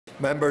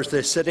Members,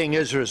 the sitting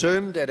is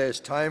resumed. It is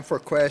time for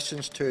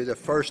questions to the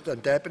First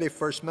and Deputy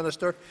First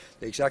Minister,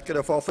 the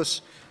Executive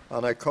Office,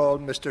 and I call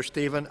Mr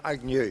Stephen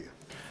Agnew.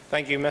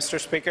 Thank you, Mr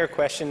Speaker.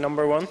 Question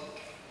number 1.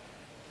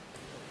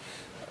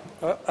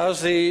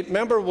 As the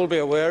member will be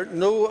aware,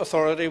 no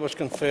authority was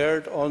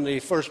conferred on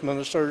the First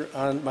Minister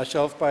and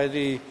myself by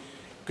the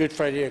Good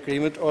Friday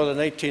Agreement or the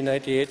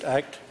 1998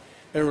 Act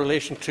in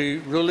relation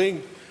to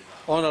ruling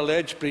on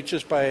alleged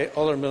breaches by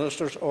other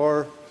ministers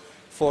or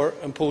for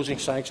imposing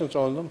sanctions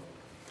on them.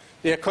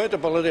 The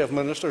accountability of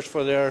ministers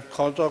for their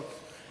conduct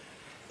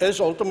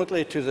is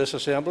ultimately to this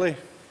Assembly.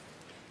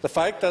 The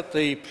fact that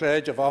the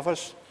Pledge of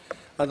Office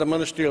and the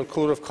Ministerial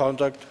Code of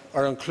Conduct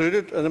are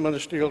included in the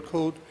Ministerial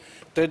Code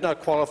did not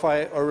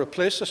qualify or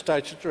replace the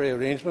statutory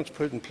arrangements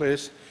put in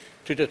place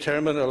to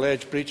determine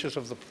alleged breaches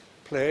of the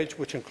Pledge,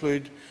 which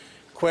include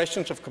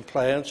questions of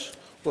compliance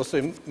with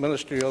the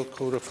Ministerial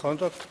Code of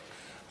Conduct.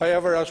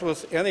 However, as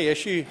with any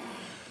issue,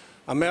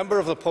 a member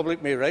of the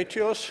public may write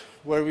to us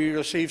where we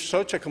receive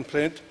such a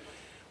complaint.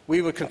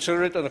 We would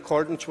consider it in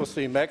accordance with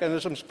the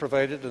mechanisms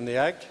provided in the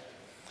Act.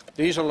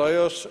 These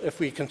allow us, if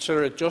we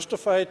consider it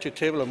justified, to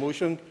table a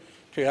motion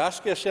to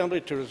ask the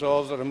Assembly to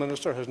resolve that a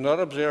minister has not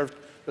observed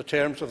the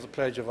terms of the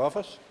Pledge of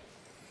Office.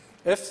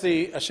 If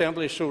the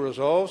Assembly so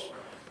resolves,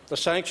 the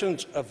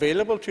sanctions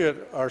available to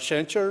it are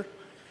censure,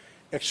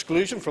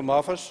 exclusion from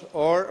office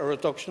or a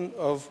reduction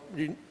of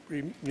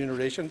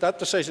remuneration. That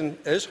decision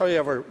is,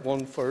 however,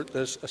 one for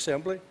this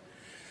Assembly.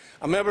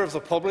 A member of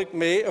the public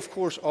may, of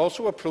course,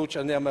 also approach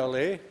an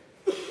MLA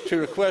to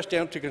request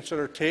them to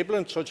consider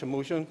tabling such a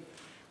motion,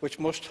 which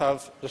must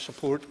have the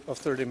support of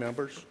 30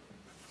 members.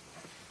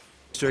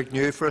 Mr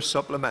Agnew for a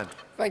supplement.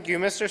 Thank you,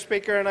 Mr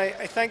Speaker, and I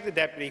thank the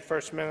Deputy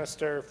First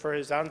Minister for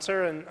his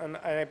answer. And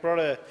I brought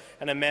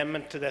an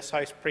amendment to this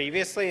House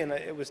previously, and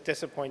it was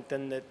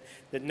disappointing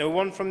that no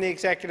one from the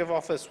Executive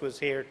Office was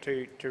here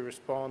to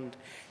respond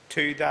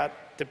to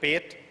that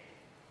debate.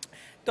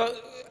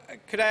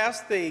 Could I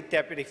ask the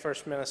Deputy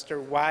First Minister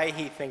why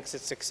he thinks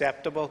it's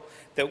acceptable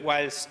that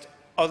whilst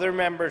other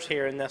members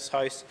here in this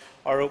House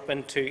are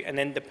open to an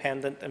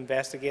independent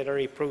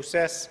investigatory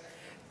process,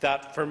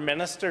 that for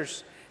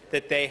ministers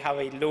that they have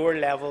a lower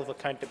level of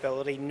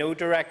accountability, no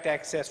direct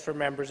access for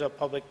members of the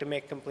public to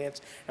make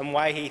complaints, and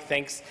why he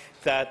thinks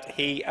that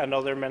he and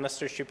other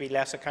ministers should be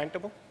less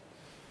accountable?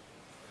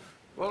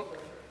 Well,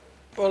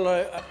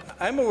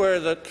 I'm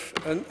aware that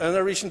in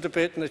a recent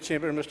debate in the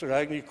Chamber, Mr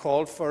Agnew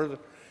called for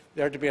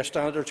there to be a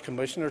Standards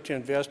Commissioner to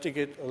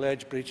investigate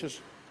alleged breaches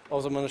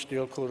of the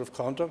Ministerial Code of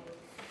Conduct.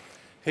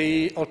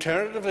 He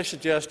alternatively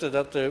suggested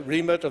that the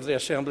remit of the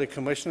Assembly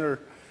Commissioner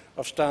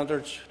of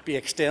Standards be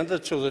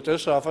extended so that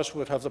this office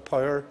would have the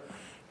power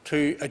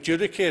to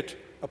adjudicate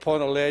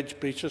upon alleged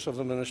breaches of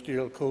the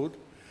Ministerial Code.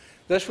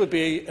 This would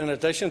be in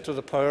addition to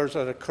the powers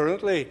that it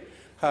currently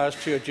has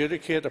to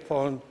adjudicate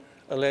upon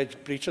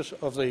alleged breaches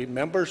of the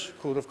Members'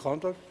 Code of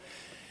Conduct.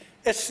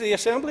 It's the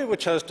Assembly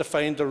which has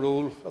defined the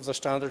role of the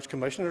Standards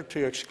Commissioner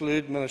to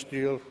exclude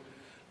ministerial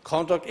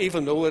conduct,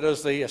 even though it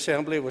is the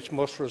Assembly which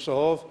must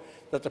resolve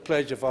that the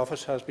Pledge of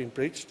Office has been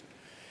breached.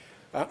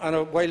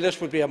 And while this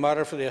would be a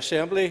matter for the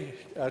Assembly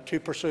to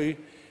pursue,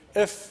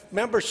 if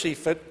members see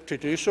fit to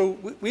do so,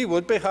 we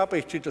would be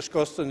happy to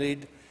discuss the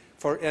need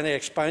for any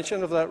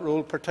expansion of that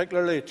role,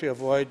 particularly to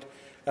avoid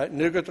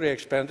nugatory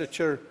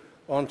expenditure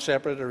on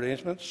separate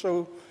arrangements.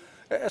 So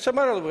it's a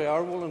matter that we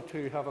are willing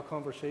to have a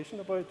conversation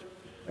about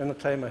in the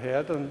time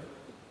ahead, and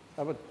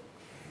I would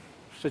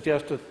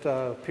suggest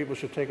that people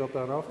should take up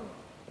that offer.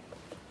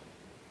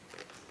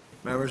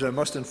 Members, I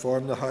must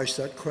inform the House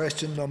that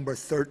question number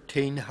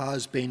 13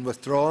 has been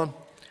withdrawn.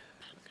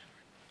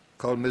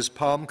 Call Ms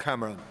Palm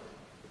Cameron.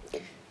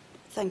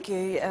 Thank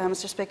you,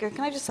 Mr Speaker.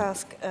 Can I just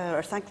ask,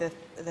 or thank the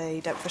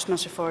Deputy First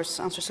Minister for his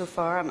answer so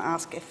far, and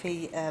ask if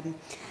he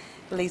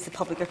believes the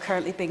public are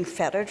currently being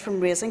fettered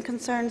from raising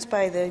concerns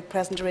by the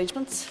present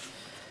arrangements?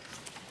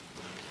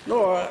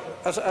 No,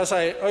 as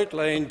I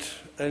outlined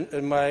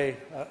in my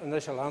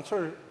initial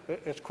answer,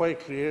 it's quite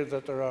clear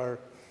that there are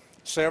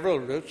several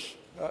routes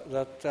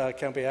that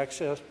can be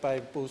accessed by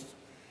both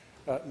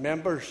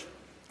members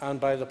and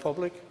by the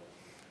public.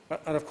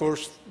 And of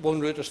course,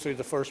 one route is through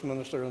the First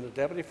Minister and the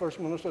Deputy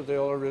First Minister.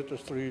 The other route is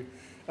through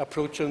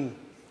approaching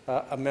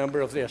a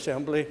member of the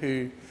Assembly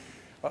who,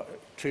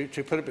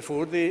 to put it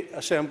before the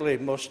Assembly,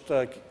 must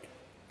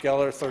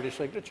gather 30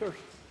 signatures.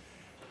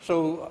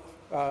 So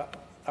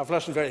I've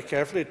listened very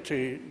carefully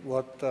to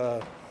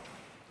what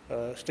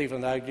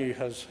Stephen Agnew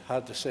has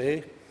had to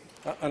say,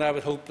 and I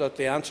would hope that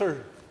the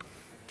answer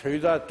to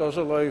that does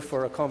allow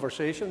for a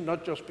conversation,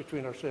 not just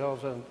between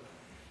ourselves and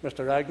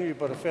Mr Agnew,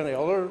 but if any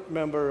other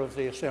member of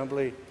the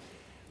Assembly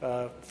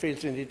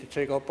feels they need to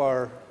take up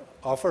our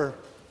offer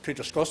to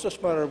discuss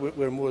this matter,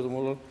 we're more than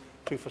willing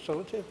to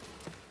facilitate.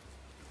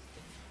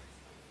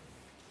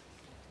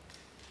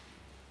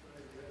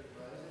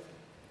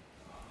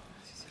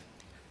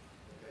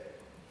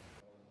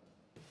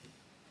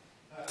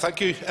 Thank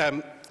you.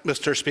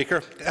 Mr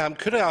Speaker.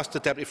 Could I ask the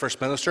Deputy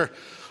First Minister,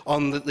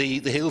 on the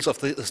heels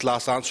of his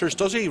last answers,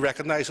 does he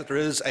recognise that there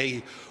is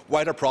a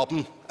wider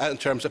problem in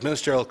terms of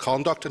ministerial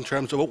conduct, in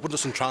terms of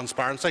openness and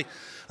transparency,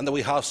 and that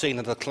we have seen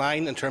a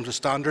decline in terms of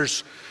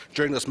standards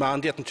during this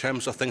mandate, in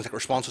terms of things like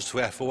responses to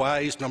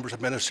FOIs, numbers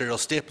of ministerial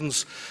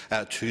statements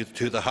to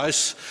the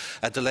House,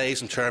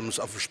 delays in terms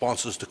of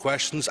responses to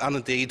questions, and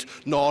indeed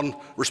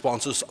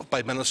non-responses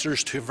by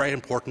ministers to very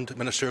important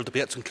ministerial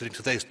debates, including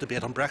today's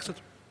debate on Brexit?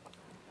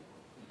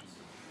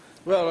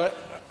 Well,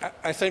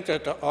 I think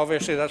that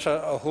obviously that's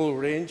a whole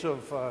range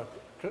of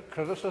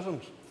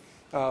criticisms,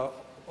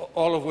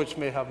 all of which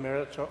may have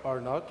merits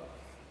or not.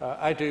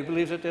 I do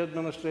believe that the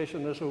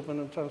administration is open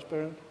and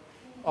transparent.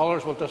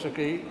 Others will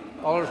disagree.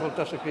 Others will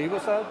disagree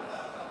with that.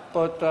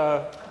 But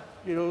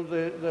you know,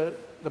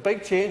 the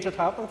big change that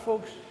happened,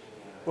 folks,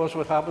 was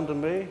what happened in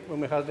May when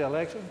we had the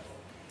elections.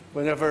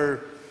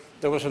 Whenever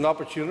there was an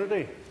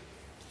opportunity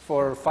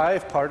for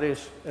 5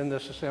 parties in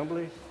this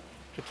Assembly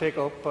to take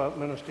up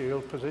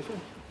ministerial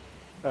positions,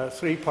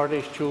 3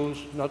 parties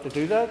chose not to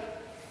do that.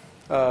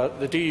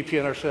 The DUP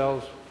and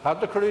ourselves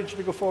had the courage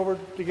to go forward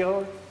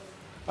together,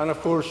 and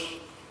of course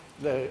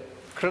the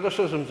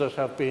criticisms that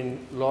have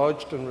been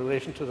lodged in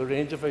relation to the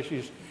range of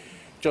issues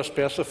just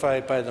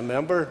specified by the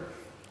member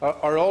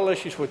are all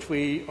issues which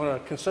we, on a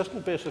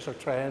consistent basis, are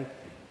trying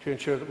to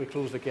ensure that we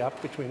close the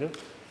gap between it.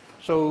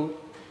 So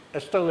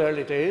it's still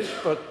early days,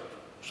 but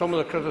some of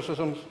the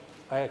criticisms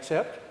I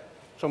accept,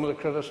 some of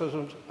the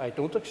criticisms I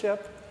don't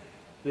accept.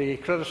 The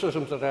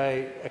criticisms that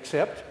I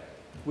accept,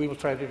 we will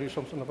try to do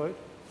something about.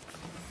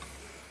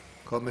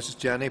 Call Mrs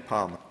Jenny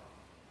Palmer.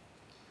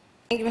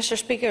 Thank you, Mr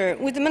Speaker.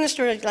 Would the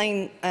Minister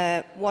outline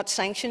what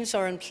sanctions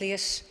are in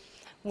place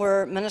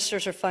where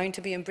ministers are found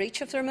to be in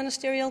breach of their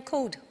Ministerial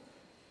Code?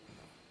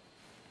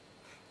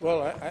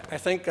 Well, I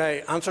think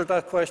I answered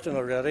that question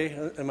already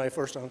in my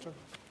first answer.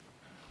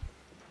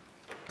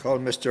 Call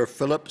Mr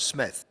Philip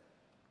Smith.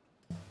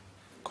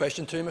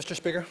 Question 2, Mr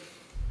Speaker.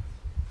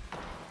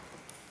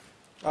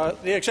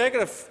 The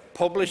Executive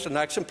published an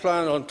action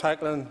plan on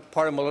tackling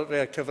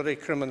paramilitary activity,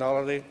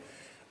 criminality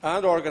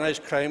and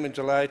organised crime in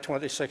July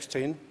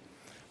 2016.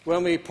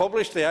 When we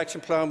published the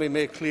action plan, we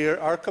made clear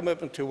our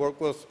commitment to work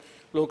with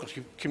local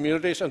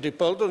communities and to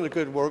build on the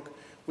good work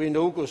we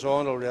know goes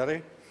on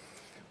already.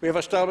 We have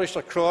established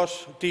a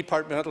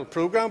cross-departmental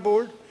programme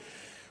board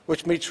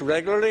which meets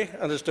regularly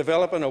and is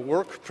developing a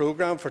work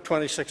programme for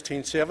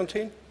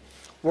 2016-17.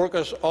 Work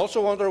is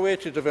also underway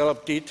to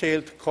develop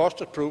detailed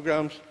costed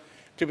programmes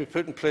to be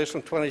put in place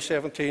from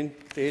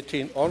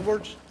 2017-18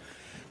 onwards.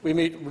 We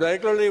meet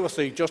regularly with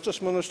the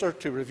Justice Minister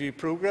to review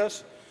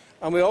progress,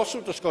 and we also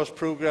discuss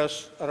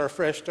progress at our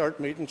Fresh Start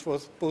meetings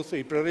with both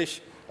the British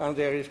and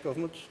the Irish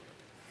governments.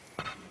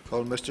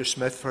 Call Mr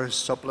Smith for his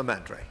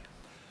supplementary.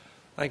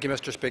 Thank you,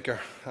 Mr Speaker.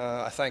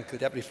 I thank the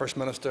Deputy First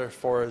Minister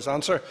for his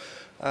answer.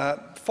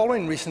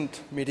 Following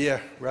recent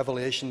media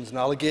revelations and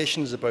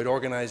allegations about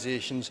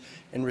organisations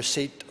in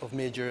receipt of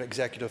major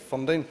executive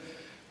funding,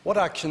 what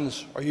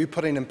actions are you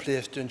putting in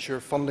place to ensure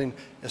funding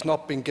is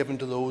not being given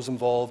to those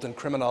involved in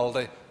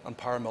criminality and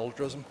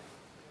paramilitarism?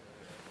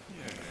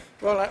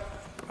 Well,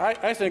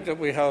 I think that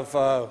we have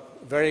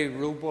very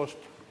robust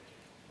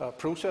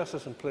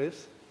processes in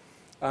place,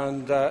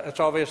 and it's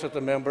obvious that the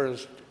member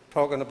is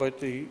talking about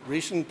the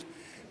recent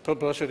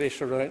publicity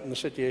surrounding the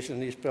situation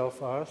in East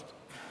Belfast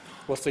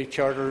with the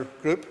Charter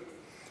Group.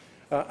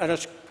 And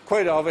it's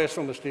quite obvious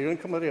from the steering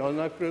committee on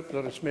that group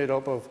that it's made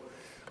up of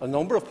a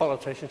number of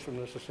politicians from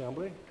this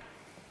Assembly,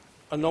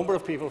 a number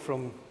of people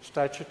from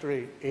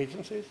statutory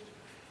agencies,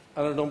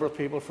 and a number of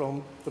people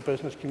from the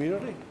business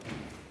community.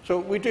 So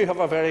we do have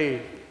a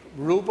very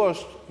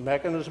robust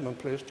mechanism in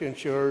place to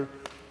ensure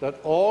that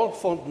all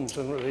fundings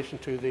in relation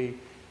to the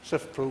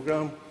SIF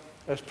programme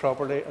is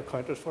properly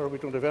accounted for. We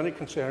don't have any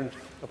concerns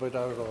about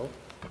that at all.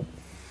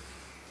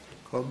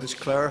 Call Ms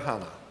Claire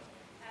Hanna.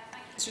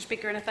 Mr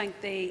Speaker, and I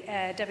thank the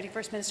Deputy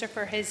First Minister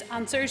for his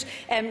answers.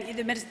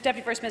 The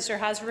Deputy First Minister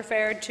has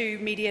referred to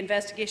media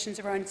investigations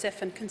around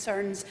SIF and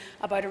concerns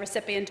about a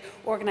recipient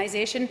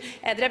organisation.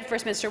 The Deputy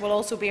First Minister will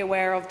also be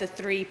aware of the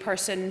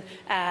 3-person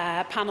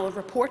panel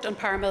report on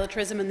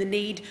paramilitarism and the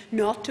need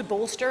not to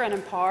bolster and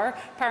empower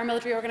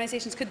paramilitary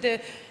organisations. Could the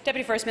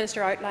Deputy First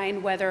Minister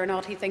outline whether or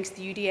not he thinks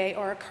the UDA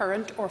are a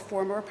current or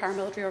former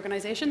paramilitary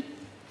organisation?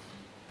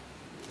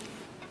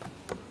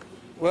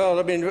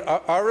 Well, I mean,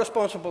 our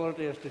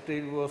responsibility is to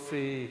deal with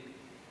the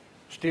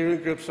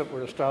steering groups that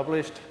were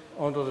established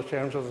under the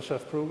terms of the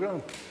SIF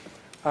programme.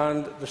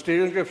 And the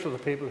steering groups are the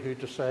people who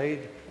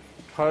decide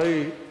how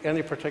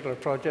any particular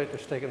project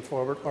is taken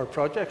forward or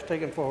projects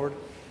taken forward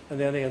in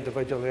any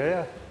individual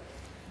area.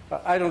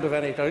 I don't have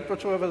any doubt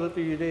whatsoever that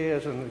the UDA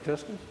is in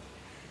existence.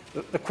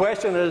 The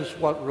question is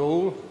what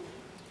role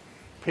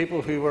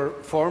people who were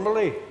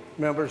formerly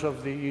members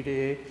of the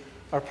UDA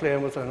are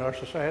playing within our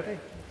society.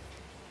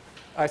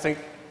 I think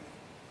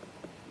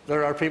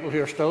there are people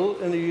who are still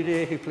in the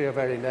UDA who play a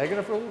very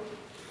negative role.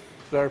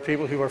 There are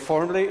people who were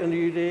formerly in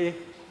the UDA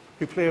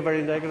who play a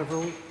very negative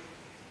role.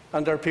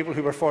 And there are people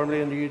who were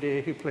formerly in the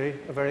UDA who play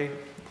a very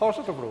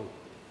positive role.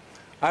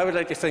 I would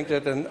like to think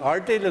that in our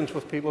dealings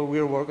with people, we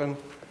are working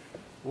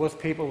with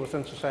people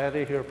within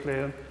society who are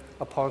playing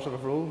a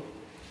positive role.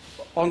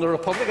 On the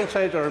Republican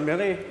side, there are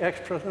many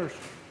ex-prisoners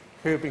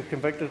who have been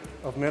convicted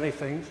of many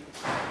things,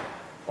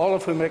 all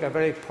of whom make a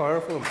very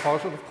powerful and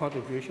positive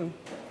contribution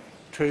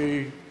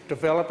to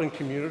developing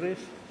communities,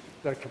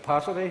 their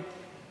capacity,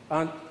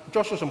 and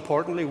just as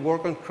importantly,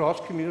 working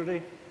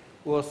cross-community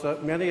with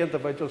many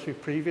individuals who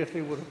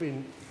previously would have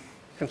been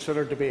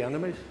considered to be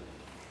enemies.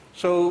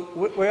 So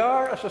we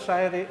are a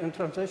society in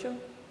transition,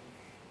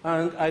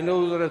 and I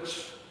know that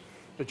it's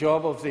the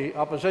job of the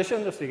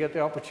opposition, if they get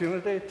the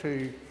opportunity,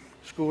 to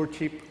score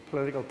cheap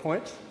political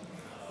points.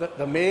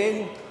 The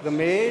main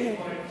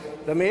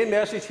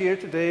message here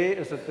today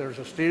is that there's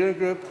a steering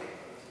group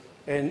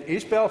in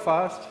East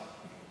Belfast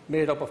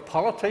made up of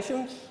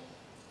politicians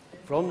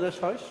from this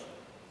House,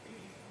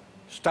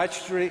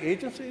 statutory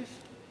agencies,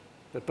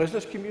 the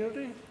business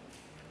community,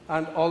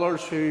 and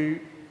others who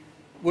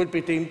would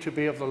be deemed to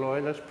be of the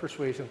loyalist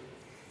persuasion.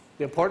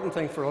 The important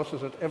thing for us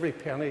is that every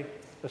penny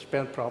is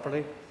spent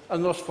properly,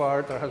 and thus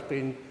far there has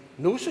been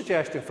no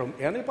suggestion from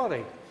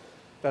anybody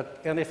that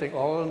anything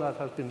other than that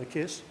has been the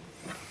case.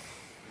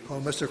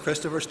 Mr.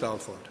 Christopher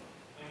Stalford.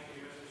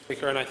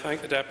 Speaker, and I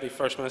thank the Deputy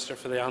First Minister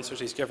for the answers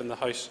he's given the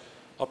House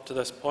up to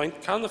this point.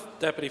 Can the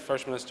Deputy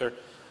First Minister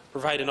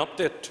provide an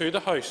update to the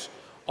House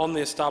on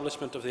the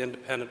establishment of the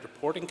Independent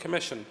Reporting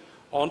Commission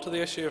onto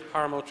the issue of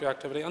paramilitary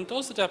activity? And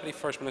does the Deputy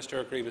First Minister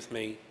agree with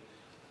me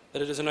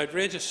that it is an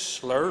outrageous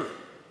slur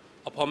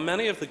upon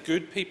many of the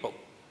good people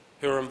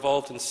who are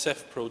involved in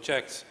SIF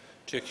projects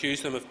to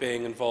accuse them of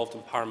being involved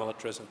in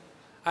paramilitarism?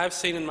 I have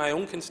seen in my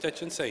own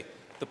constituency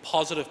the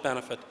positive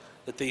benefit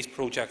that these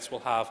projects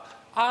will have,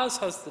 as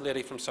has the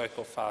lady from South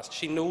Belfast.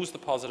 She knows the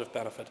positive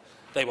benefit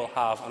they will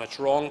have, and it's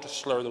wrong to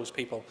slur those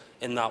people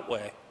in that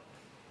way.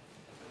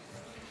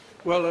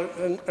 Well,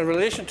 in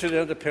relation to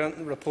the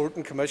Independent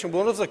Reporting Commission,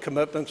 one of the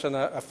commitments in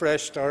a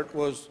fresh start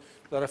was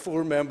that a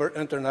 4-member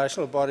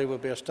international body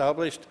would be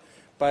established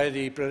by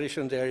the British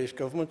and the Irish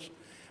governments,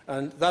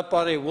 and that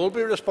body will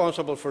be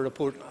responsible for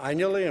reporting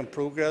annually on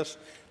progress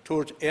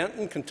towards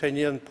ending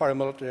continuing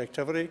paramilitary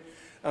activity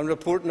and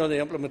reporting on the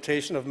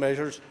implementation of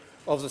measures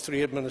of the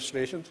 3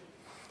 administrations.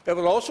 It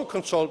will also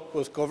consult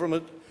with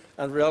government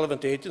and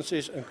relevant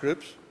agencies and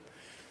groups.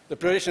 The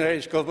British and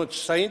Irish governments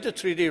signed the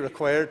treaty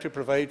required to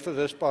provide for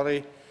this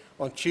body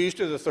on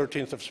Tuesday, the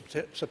 13th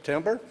of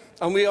September,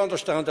 and we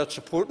understand that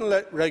supporting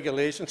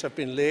regulations have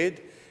been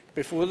laid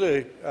before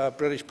the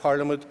British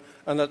Parliament,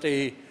 and that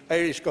the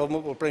Irish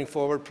government will bring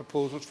forward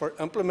proposals for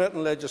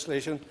implementing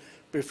legislation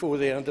before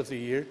the end of the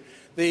year.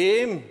 The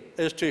aim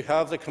is to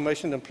have the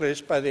Commission in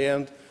place by the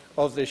end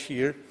of this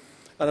year,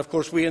 and of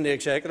course we in the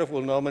Executive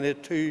will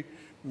nominate 2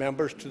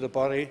 members to the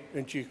body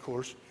in due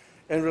course.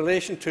 In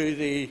relation to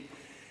the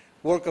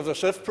work of the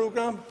SIF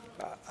programme,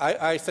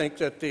 I think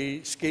that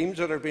the schemes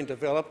that are being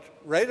developed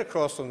right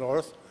across the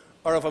north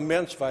are of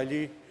immense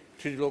value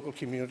to the local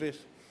communities.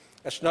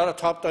 It's not a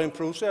top-down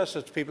process,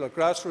 it's people at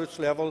grassroots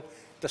level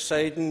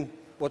deciding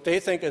what they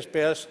think is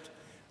best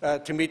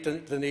to meet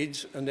the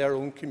needs in their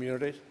own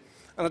communities.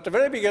 And at the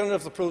very beginning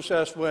of the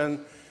process,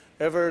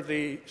 whenever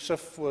the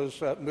SIF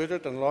was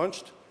mooted and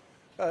launched,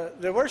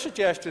 there were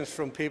suggestions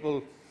from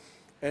people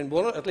in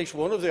at least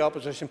one of the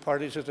opposition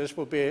parties that this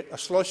would be a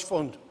slush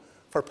fund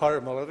for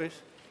paramilitaries.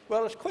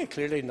 Well, it's quite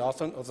clearly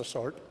nothing of the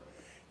sort.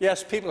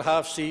 Yes, people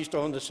have seized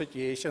on the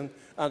situation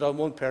and on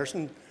one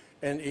person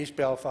in East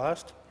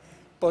Belfast,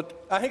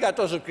 but I think that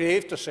does a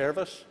grave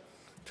disservice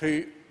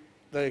to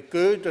the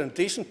good and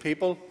decent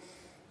people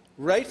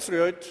right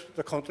throughout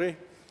the country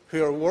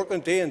who are working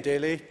day and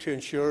daily to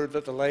ensure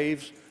that the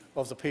lives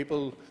of the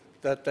people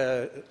that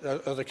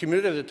of the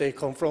community that they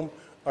come from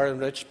are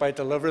enriched by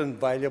delivering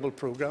valuable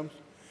programmes.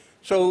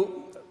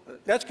 So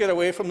let's get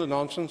away from the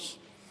nonsense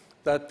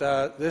that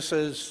this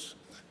is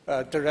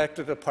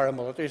directed at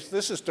paramilitaries.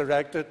 This is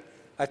directed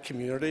at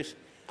communities,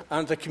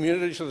 and the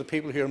communities are the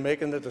people who are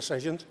making the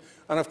decisions.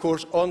 And of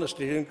course, on the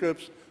steering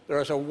groups,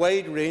 there is a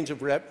wide range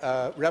of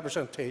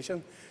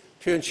representation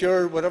to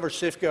ensure whatever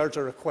safeguards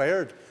are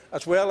required,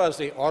 as well as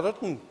the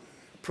auditing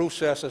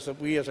processes that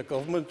we as a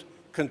government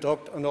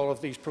conduct on all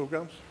of these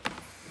programmes.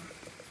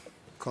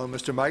 Call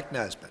Mr. Mike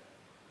Nesbitt.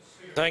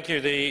 Thank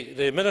you.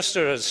 The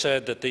Minister has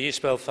said that the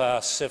East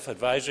Belfast SIF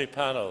Advisory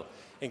Panel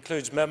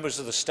includes members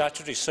of the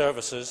statutory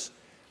services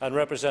and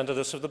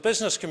representatives of the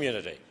business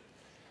community.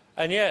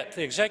 And yet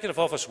the Executive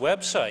Office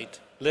website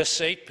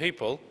lists 8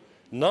 people,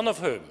 none of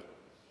whom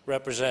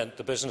represent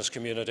the business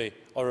community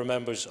or are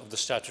members of the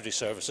statutory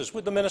services.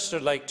 Would the Minister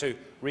like to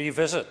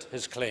revisit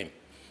his claim?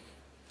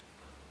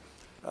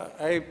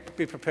 I'd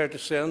be prepared to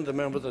send the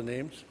member the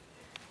names.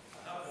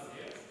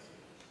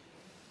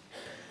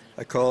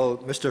 I call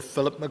Mr.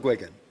 Philip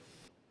McGuinness.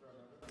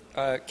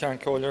 Karen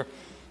Collier,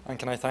 and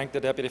can I thank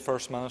the Deputy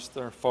First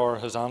Minister for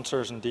his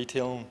answers and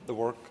detailing the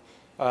work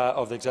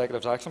of the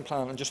Executive's Action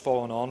Plan. And just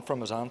following on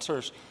from his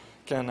answers,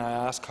 can I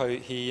ask how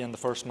he and the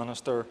First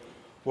Minister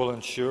will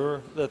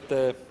ensure that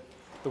the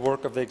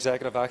work of the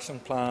Executive Action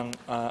Plan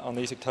on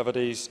these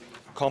activities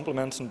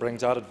complements and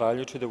brings added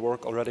value to the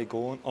work already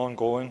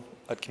ongoing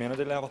at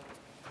community level?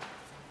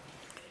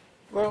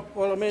 Well,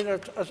 I mean,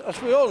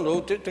 as we all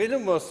know,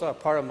 dealing with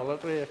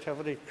paramilitary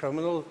activity,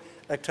 criminal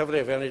activity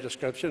of any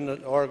description,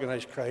 and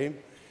organised crime,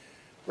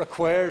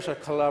 requires a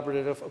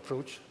collaborative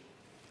approach.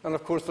 And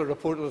of course, the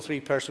report of the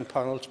three-person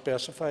panel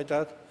specified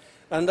that.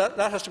 And that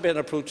has to be an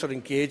approach that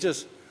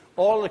engages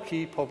all the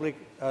key public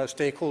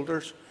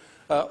stakeholders,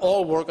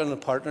 all working in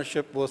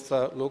partnership with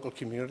local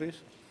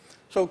communities.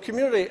 So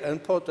community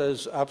input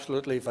is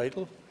absolutely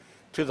vital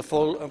to the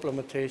full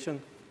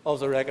implementation of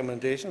the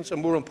recommendations.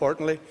 And more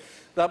importantly,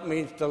 that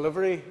means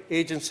delivery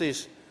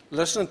agencies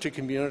listening to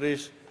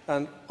communities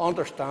and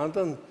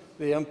understanding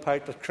the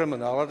impact that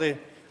criminality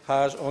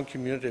has on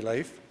community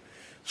life.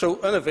 So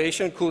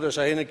innovation,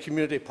 co-design and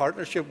community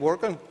partnership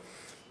working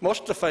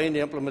must define the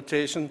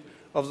implementation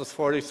of the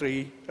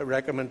 43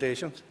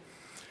 recommendations.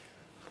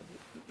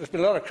 There's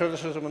been a lot of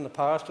criticism in the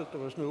past that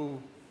there was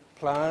no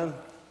plan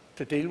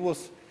to deal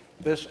with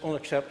this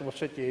unacceptable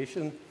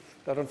situation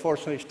that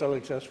unfortunately still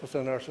exists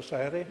within our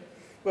society.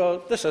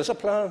 Well, this is a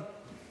plan.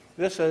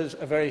 This is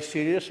a very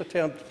serious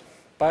attempt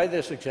by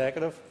this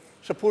executive,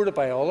 supported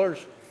by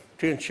others,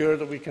 to ensure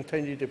that we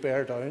continue to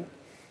bear down.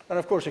 And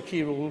of course, a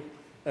key role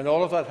in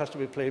all of that has to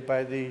be played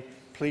by the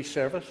police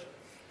service,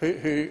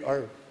 who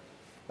are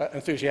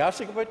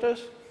enthusiastic about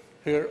this,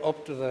 who are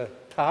up to the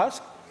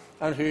task,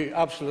 and who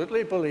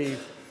absolutely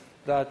believe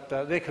that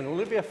they can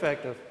only be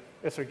effective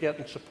if they're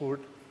getting support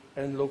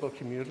in local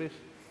communities.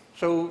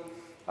 So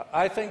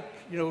I think,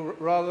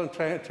 rather than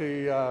trying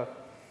to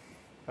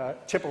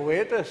chip away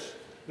at this,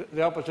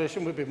 the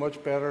opposition would be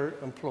much better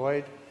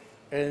employed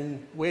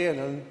in weighing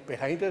in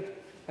behind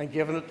it and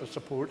giving it the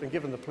support and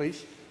giving the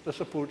police the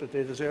support that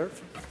they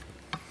deserve.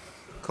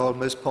 Call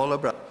Ms Paula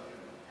Brown.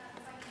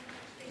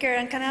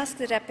 And can I ask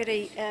the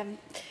Deputy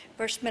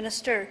First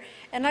Minister,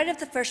 in light of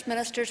the First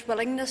Minister's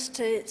willingness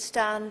to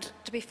stand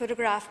to be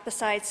photographed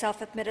beside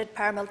self-admitted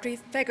paramilitary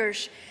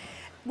figures,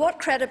 what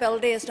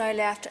credibility is now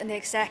left in the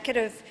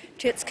Executive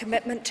to its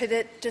commitment to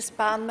the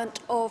disbandment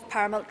of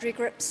paramilitary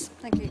groups?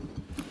 Thank you.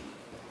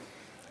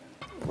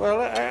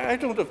 Well, I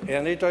don't have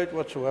any doubt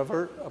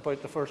whatsoever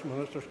about the First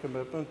Minister's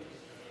commitment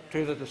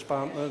to the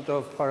disbandment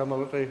of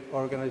paramilitary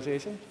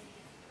organisations.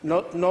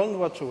 None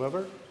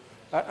whatsoever.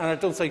 And I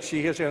don't think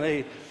she has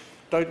any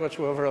doubt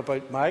whatsoever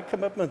about my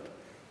commitment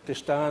to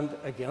stand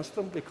against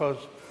them, because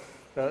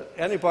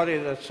anybody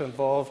that's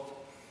involved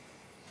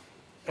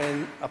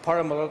in a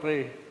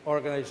paramilitary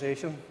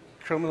organisation,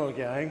 criminal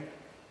gang,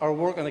 are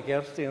working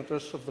against the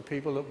interests of the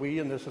people that we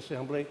in this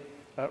Assembly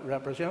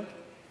represent.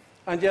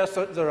 And yes,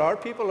 there are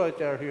people out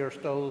there who are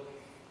still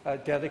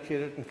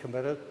dedicated and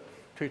committed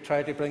to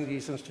try to bring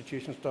these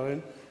institutions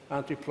down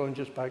and to plunge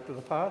us back to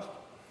the past.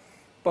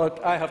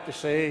 But I have to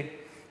say,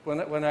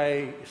 when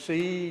I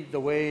see the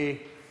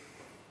way,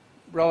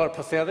 rather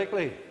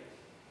pathetically,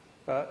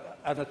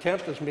 an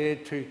attempt is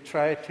made to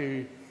try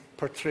to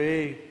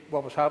portray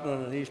what was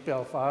happening in East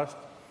Belfast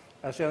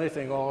as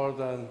anything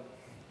other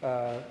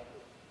than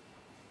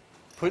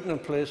putting in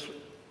place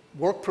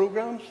work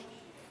programmes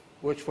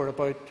which were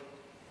about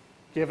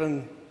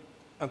giving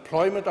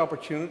employment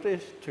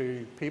opportunities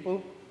to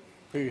people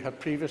who had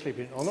previously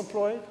been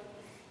unemployed,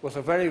 with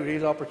a very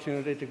real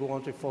opportunity to go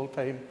on to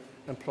full-time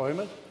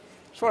employment.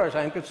 As far as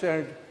I'm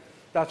concerned,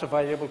 that's a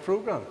valuable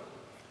programme.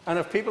 And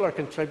if people are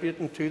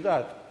contributing to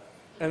that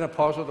in a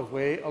positive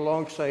way,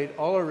 alongside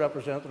other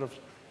representatives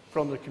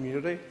from the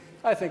community,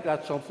 I think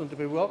that's something to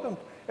be welcomed.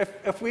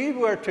 If we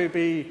were to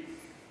be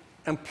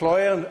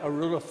employing a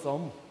rule of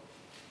thumb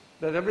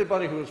that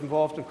everybody who was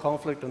involved in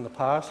conflict in the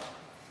past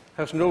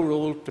has no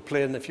role to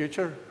play in the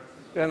future,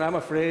 then I'm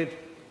afraid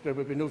there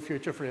would be no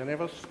future for any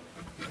of us.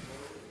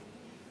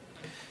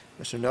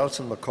 Mr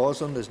Nelson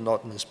McCausland is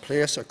not in his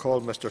place. I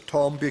call Mr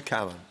Tom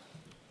Buchanan.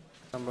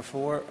 Number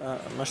 4,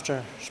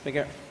 Mr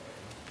Speaker.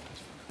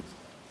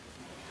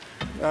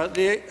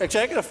 The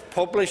Executive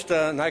published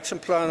an action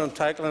plan on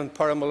tackling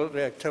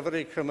paramilitary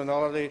activity,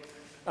 criminality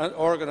and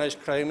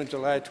organised crime in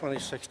July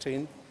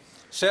 2016,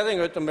 setting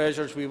out the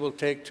measures we will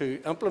take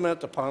to implement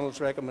the panel's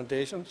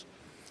recommendations.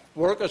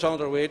 Work is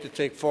underway to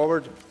take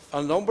forward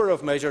a number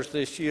of measures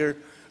this year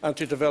and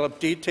to develop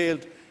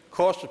detailed,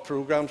 costed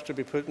programmes to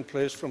be put in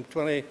place from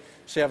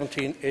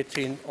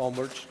 2017-18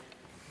 onwards.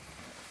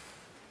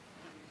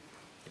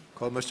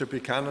 Call Mr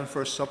Buchanan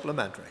for a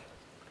supplementary.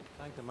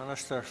 Thank the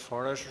Minister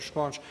for his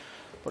response.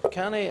 But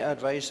can he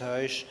advise the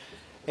House,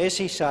 is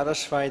he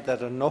satisfied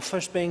that enough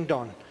is being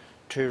done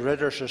to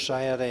rid our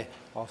society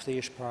of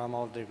these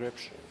paramilitary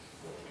groups?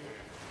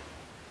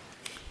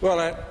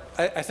 Well,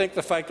 I think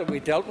the fact that we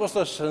dealt with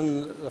this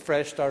in the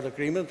Fresh Start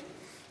Agreement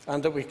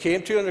and that we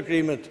came to an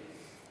agreement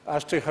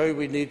as to how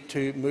we need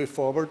to move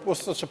forward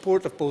with the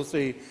support of both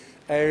the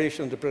Irish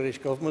and the British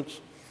governments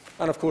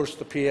and, of course,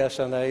 the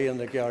PSNI and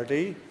the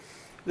Gardaí,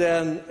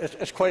 then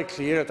it's quite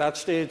clear at that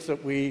stage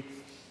that we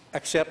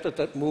accepted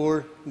that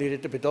more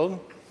needed to be done.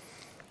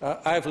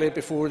 I have laid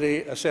before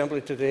the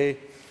Assembly today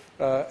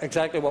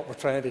exactly what we're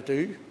trying to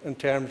do in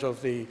terms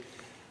of the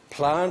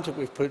plans that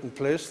we've put in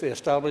place, the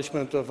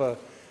establishment of a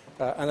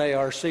an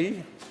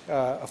IRC,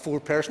 a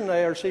 4-person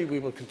IRC. We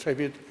will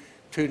contribute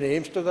 2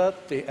 names to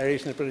that. The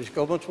Irish and the British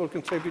governments will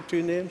contribute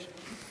 2 names.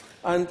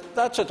 And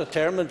that's a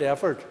determined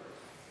effort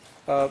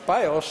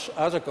by us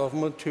as a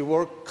government to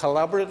work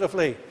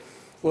collaboratively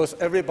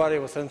with everybody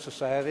within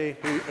society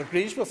who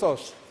agrees with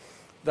us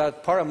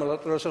that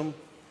paramilitarism,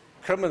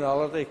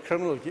 criminality,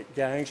 criminal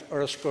gangs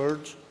are a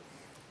scourge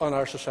on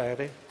our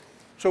society.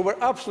 So we're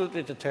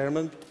absolutely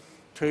determined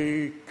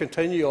to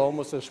continue on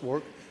with this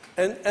work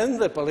in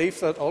the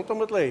belief that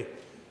ultimately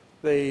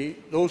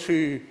those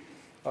who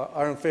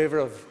are in favour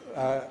of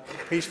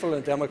peaceful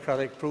and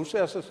democratic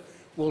processes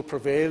will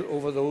prevail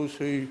over those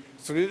who,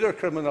 through their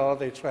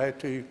criminality, try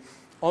to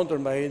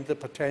undermine the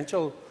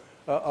potential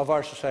of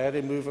our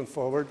society moving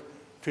forward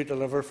to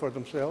deliver for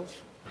themselves.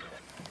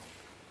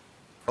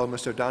 Well,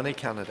 Mr. Danny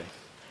Kennedy.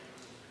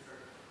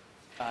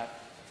 Can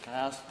I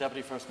ask the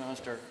Deputy First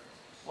Minister,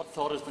 what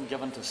thought has been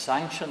given to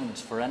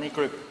sanctions for any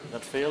group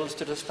that fails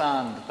to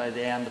disband by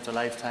the end of the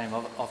lifetime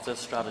of this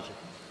strategy?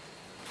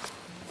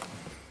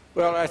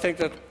 Well, I think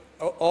that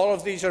all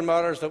of these are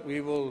matters that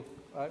we will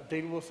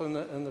deal with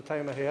in the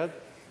time ahead.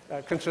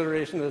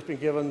 Consideration has been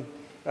given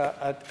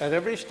at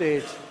every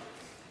stage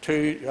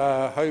to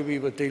how we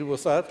would deal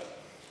with that.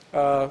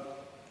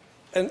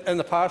 In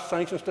the past,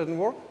 sanctions didn't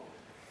work.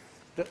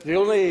 The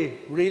only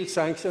real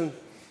sanction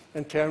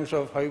in terms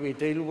of how we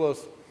deal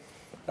with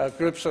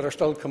groups that are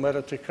still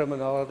committed to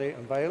criminality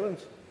and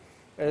violence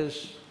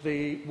is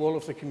the whole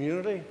of the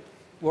community,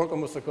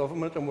 working with the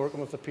government and working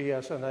with the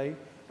PSNI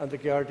and the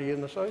Gardaí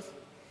in the south.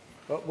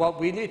 But what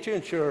we need to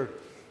ensure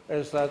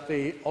is that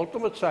the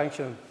ultimate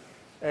sanction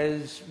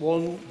is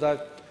one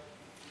that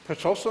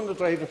puts us in the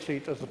driving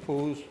seat as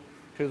opposed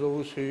to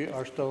those who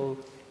are still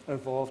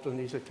involved in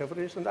these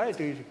activities. And I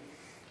do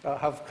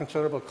have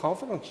considerable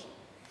confidence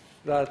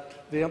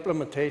that the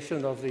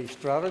implementation of the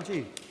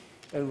strategy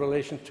in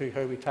relation to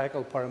how we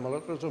tackle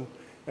paramilitarism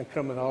and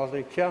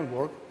criminality can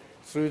work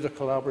through the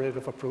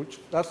collaborative approach.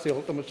 That's the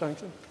ultimate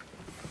sanction.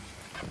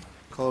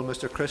 Call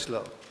Mr.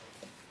 Crislow.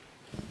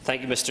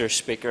 Thank you, Mr.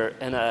 Speaker.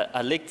 In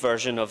a leaked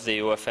version of the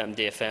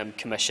OFMDFM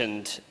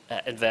commissioned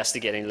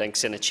Investigating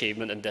Links in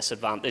Achievement and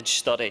Disadvantage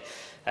study,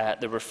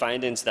 there were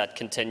findings that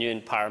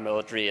continuing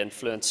paramilitary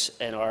influence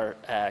in our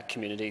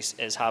communities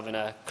is having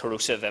a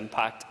corrosive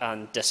impact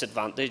and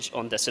disadvantage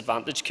on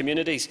disadvantaged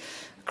communities,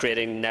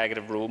 creating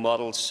negative role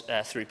models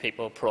through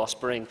people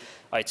prospering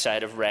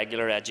outside of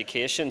regular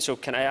education. So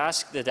can I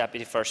ask the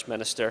Deputy First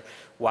Minister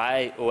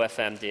why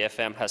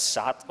OFMDFM has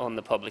sat on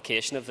the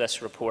publication of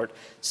this report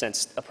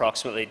since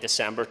approximately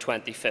December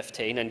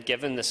 2015, and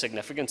given the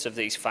significance of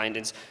these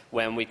findings,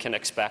 when we can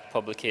expect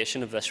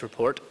publication of this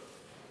report?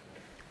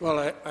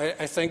 Well,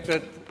 I think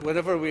that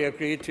whenever we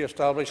agreed to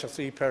establish a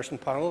 3-person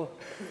panel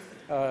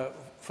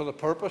for the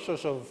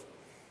purposes of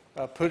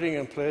putting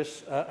in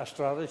place a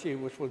strategy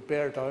which would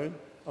bear down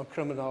on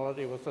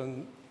criminality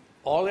within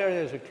all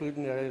areas,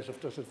 including areas of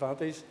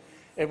disadvantage,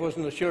 it was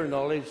an assured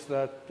knowledge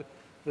that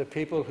the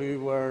people who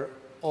were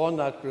on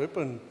that group,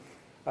 and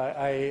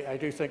I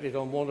do think they've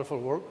done wonderful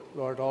work,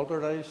 Lord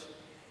Alderdice,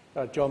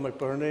 John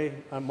McBurney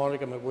and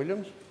Monica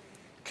McWilliams,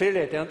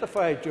 clearly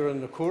identified during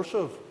the course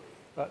of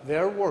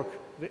their work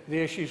the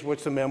issues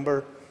which the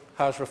member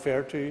has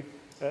referred to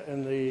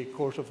in the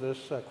course of this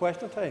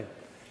question time.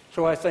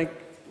 So I think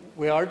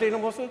we are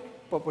dealing with it,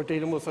 but we're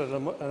dealing with it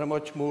in a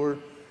much more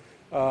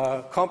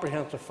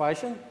comprehensive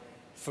fashion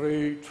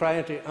through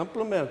trying to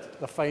implement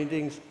the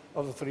findings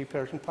of the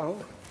 3-person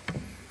panel.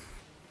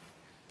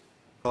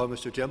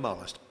 Mr. Jim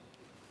Malist.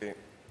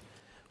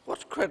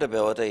 What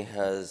credibility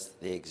has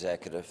the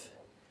Executive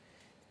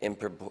in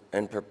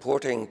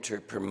purporting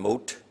to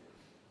promote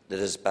the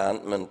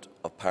disbandment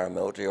of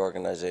paramilitary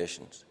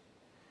organisations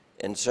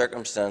in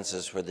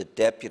circumstances where the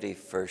Deputy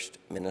First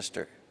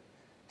Minister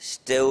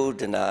still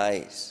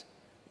denies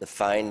the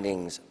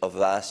findings of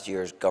last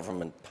year's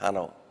government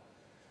panel,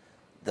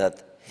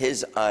 that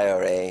his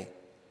IRA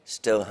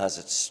still has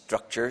its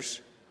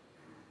structures,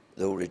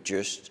 though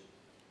reduced,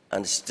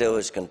 and still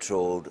is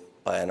controlled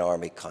by an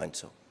army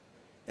council?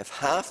 If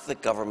half the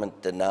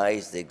government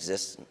denies the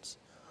existence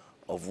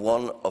of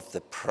one of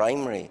the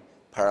primary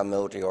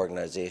paramilitary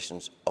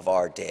organisations of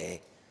our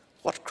day,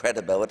 what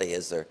credibility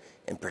is there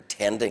in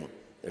pretending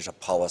there's a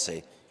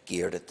policy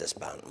geared at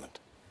disbandment?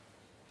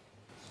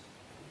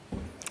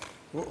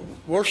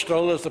 Worse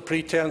still is the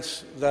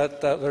pretence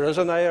that there is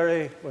an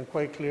IRA, when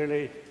quite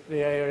clearly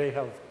the IRA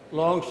have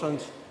long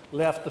since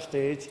left the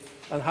stage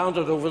and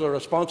handed over the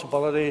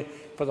responsibility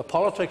for the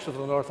politics of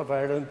the north of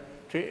Ireland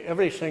to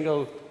every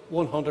single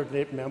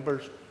 108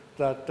 members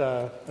that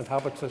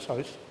inhabit this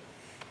House.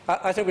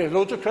 I think we have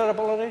loads of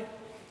credibility,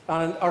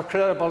 and our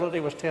credibility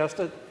was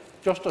tested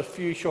just a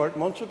few short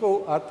months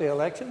ago at the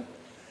election,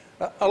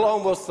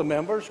 along with the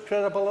members'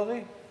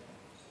 credibility.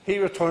 He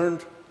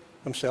returned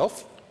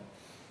himself.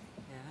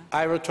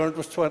 I returned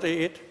with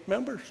 28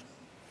 members,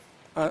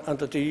 and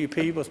the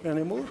DUP with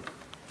many more.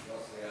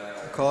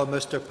 Call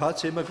Mr.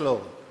 Patsy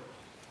McGlowan.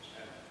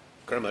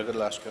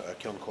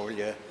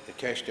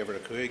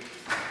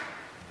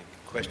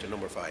 Question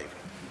number 5.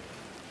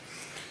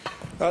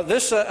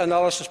 This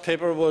analysis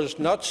paper was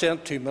not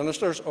sent to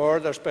ministers or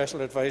their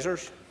special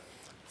advisers.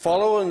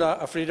 Following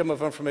a Freedom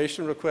of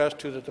Information request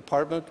to the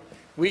Department,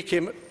 we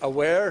became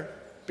aware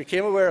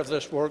of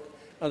this work,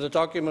 and the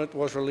document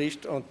was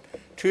released on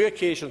 2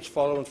 occasions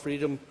following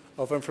Freedom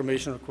of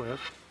Information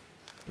requests.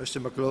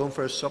 Mr McGuinness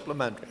for a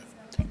supplementary.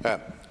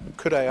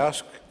 Could I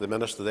ask the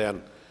Minister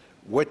then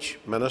which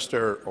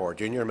Minister or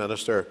Junior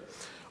Minister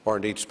or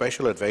indeed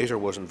Special Advisor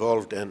was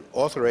involved in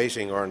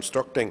authorising or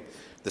instructing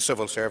the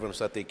civil servants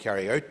that they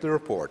carry out the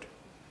report?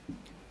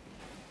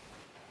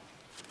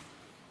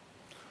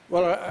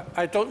 Well,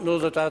 I don't know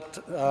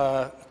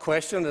that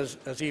question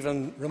is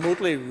even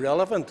remotely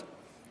relevant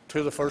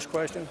to the first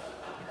question.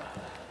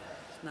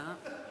 No.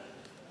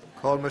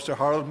 Call Mr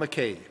Harold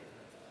McKay.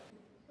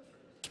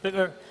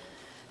 Speaker,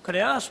 could I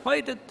ask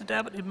why did the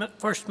Deputy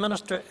First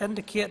Minister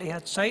indicate he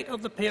had sight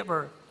of the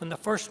paper when the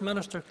First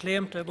Minister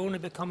claimed to have only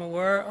become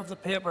aware of the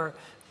paper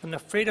when the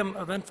Freedom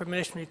of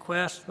Information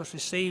request was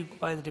received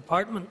by the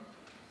Department?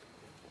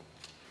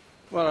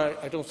 Well,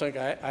 I don't think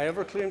I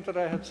ever claimed that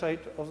I had sight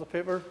of the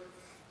paper.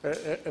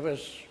 It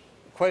was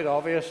quite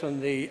obvious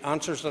in the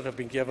answers that have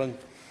been given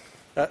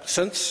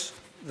since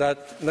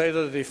that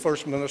neither the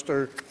First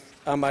Minister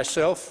and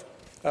myself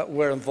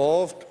were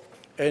involved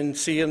in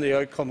seeing the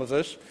outcome of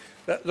this.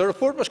 The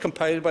report was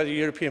compiled by the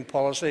European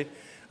Policy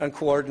and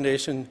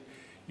Coordination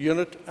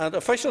Unit, and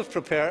officials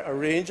prepare a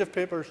range of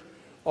papers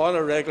on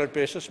a regular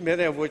basis,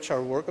 many of which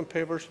are working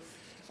papers,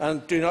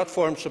 and do not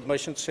form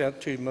submissions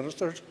sent to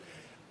ministers.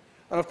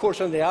 And of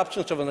course, in the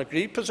absence of an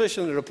agreed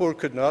position, the report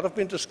could not have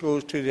been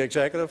disclosed to the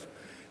Executive,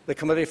 the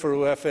Committee for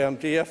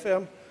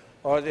OFMDFM,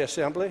 or the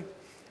Assembly.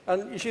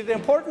 And you see, the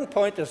important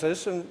point is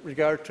this in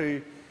regard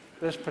to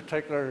this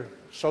particular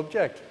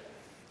subject.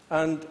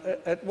 And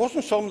it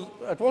wasn't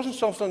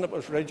something that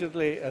was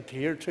rigidly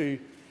adhered to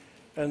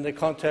in the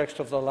context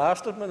of the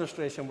last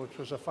administration, which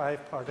was a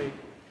 5-party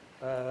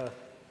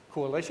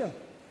coalition.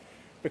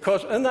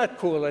 Because in that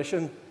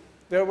coalition,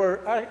 there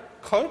were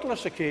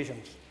countless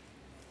occasions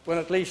when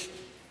at least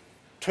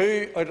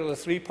 2 out of the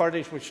 3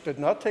 parties which did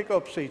not take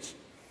up seats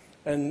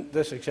in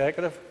this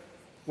Executive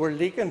were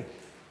leaking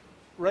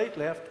right,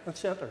 left and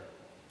centre.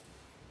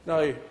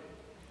 Now,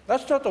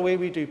 that's not the way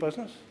we do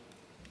business.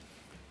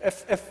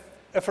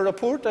 If a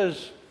report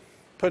is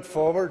put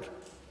forward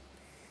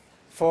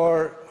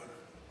for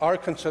our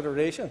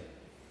consideration,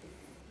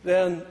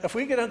 then if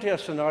we get into a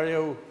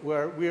scenario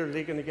where we are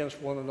leaking against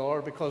one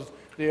another because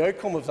the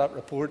outcome of that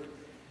report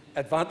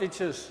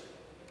advantages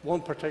one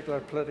particular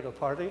political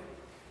party,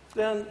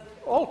 then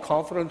all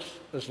confidence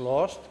is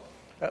lost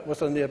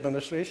within the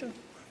administration.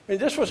 I mean,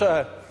 this was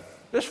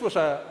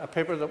a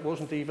paper that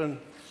wasn't even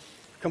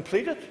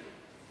completed,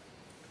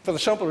 for the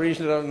simple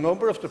reason that a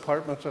number of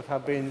departments that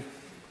have been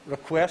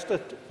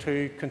requested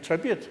to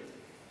contribute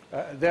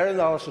their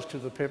analysis to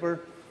the paper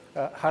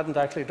hadn't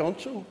actually done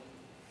so.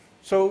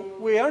 So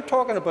we aren't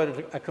talking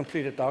about a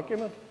completed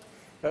document.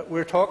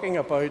 We're talking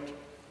about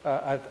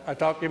a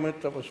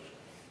document that was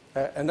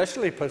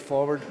initially put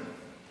forward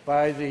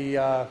by the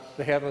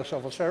head of the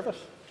civil service.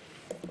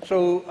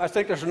 So I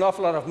think there's an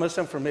awful lot of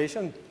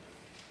misinformation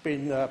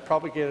being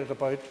propagated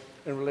about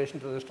in relation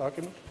to this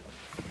document.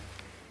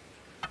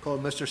 Call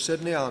Mr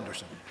Sidney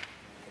Anderson.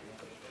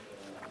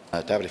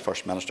 Deputy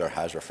First Minister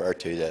has referred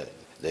to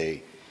the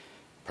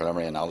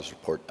preliminary analysis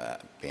report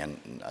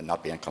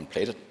not being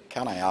completed.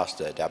 Can I ask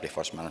the Deputy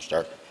First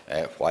Minister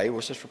why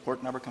was this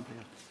report never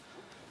completed?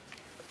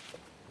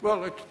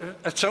 Well,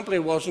 it simply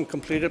wasn't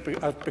completed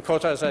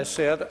because, as I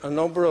said, a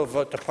number of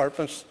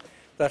departments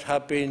that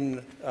have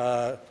been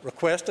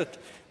requested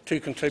to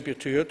contribute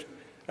to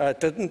it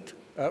didn't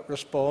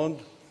respond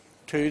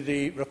to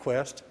the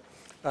request,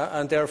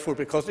 and therefore,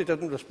 because they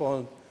didn't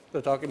respond,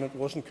 the document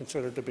wasn't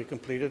considered to be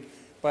completed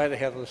by the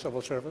head of the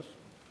civil service.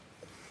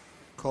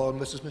 Call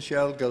Mrs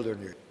Michelle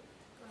Gildernew.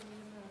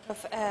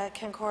 Of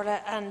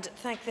Concordia, and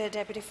thank the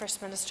Deputy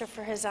First Minister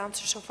for his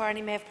answer so far, and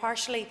he may have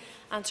partially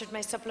answered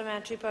my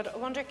supplementary, but I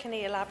wonder, can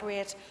he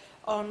elaborate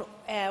on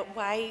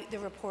why the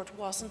report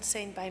wasn't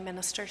seen by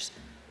ministers?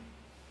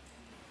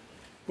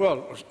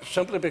 Well,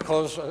 simply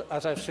because,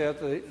 as I've said,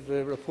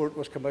 the report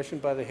was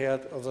commissioned by the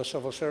head of the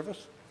civil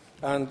service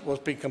and was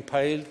being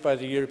compiled by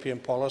the European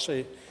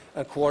Policy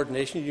and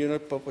Coordination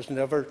Unit, but was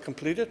never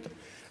completed.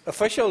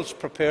 Officials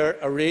prepare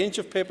a range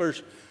of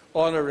papers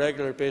on a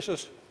regular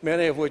basis,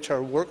 many of which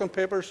are working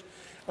papers,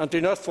 and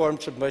do not form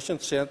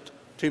submissions sent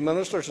to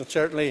ministers, and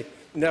certainly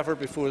never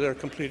before they are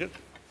completed.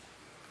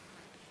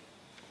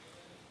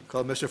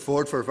 Call Mr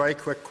Ford for a very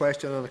quick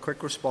question and a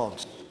quick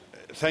response.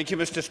 Thank you,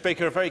 Mr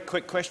Speaker. A very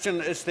quick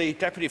question. Is the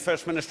Deputy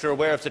First Minister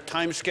aware of the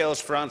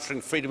timescales for answering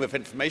Freedom of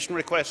Information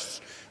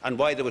requests and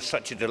why there was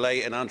such a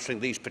delay in answering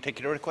these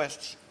particular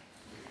requests?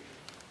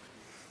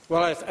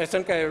 Well, I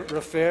think I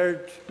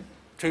referred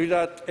to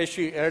that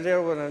issue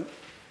earlier when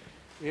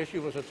the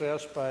issue was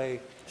addressed by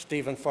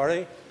Stephen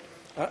Farry,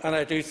 and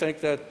I do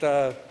think that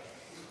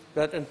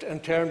that in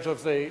terms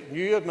of the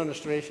new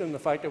administration, the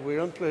fact that we're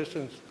in place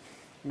since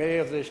May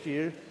of this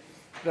year,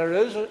 there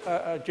is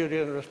a duty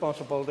and a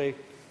responsibility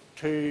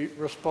to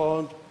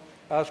respond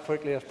as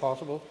quickly as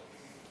possible.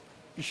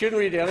 You shouldn't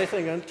read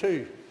anything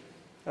into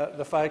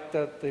the fact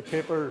that the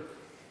paper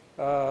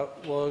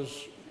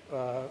was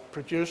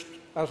produced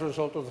as a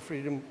result of the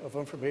Freedom of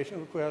Information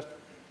request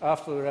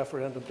after the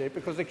referendum date,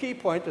 because the key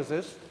point is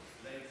this.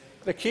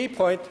 The key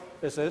point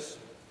is this.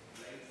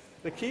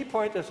 The key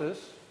point is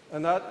this,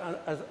 and that,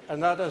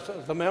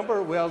 as the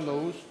member well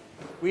knows,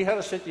 we had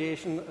a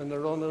situation in the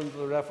run into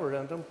the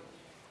referendum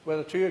where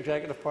the two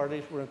executive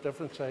parties were on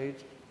different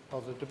sides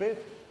of the debate.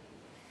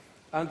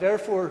 And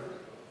therefore,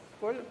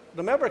 well,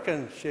 the member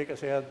can shake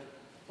his head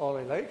all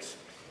he likes,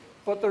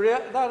 but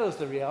that is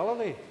the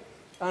reality.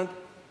 And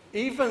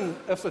even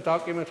if the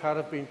document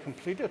had been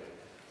completed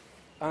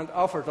and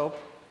offered up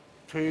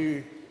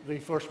to the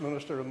First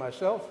Minister and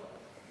myself,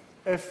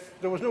 if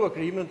there was no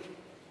agreement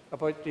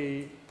about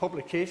the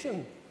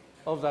publication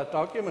of that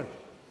document,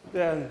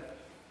 then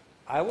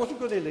I wasn't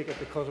going to leak it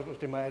because it was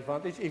to my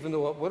advantage, even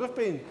though it would have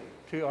been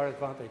to our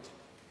advantage.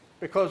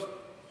 Because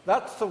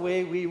that's the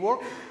way we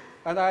work,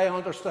 and I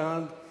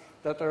understand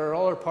that there are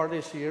other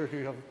parties here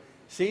who have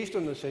seized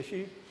on this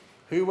issue,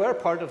 who were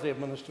part of the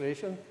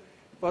administration,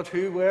 but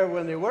who were,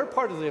 when they were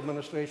part of the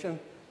administration,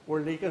 were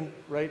leaking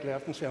right,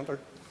 left and centre.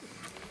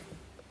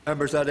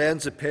 Members, that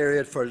ends the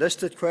period for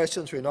listed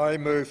questions. We now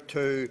move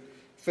to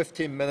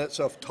 15 minutes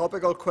of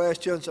topical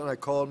questions, and I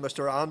call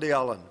Mr Andy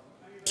Allen.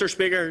 Mr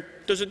Speaker,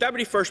 does the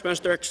Deputy First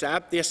Minister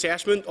accept the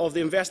assessment of the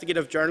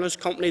investigative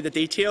journalist company The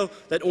Detail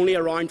that only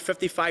around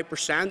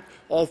 55%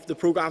 of the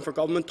programme for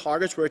government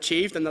targets were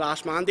achieved in the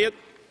last mandate?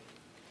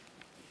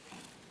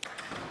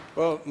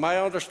 Well, my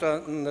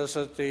understanding is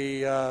that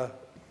the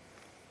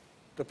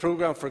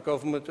programme for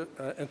government,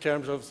 in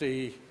terms of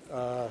the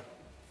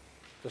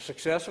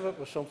success of it,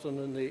 was something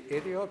in the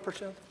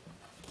 80-odd%.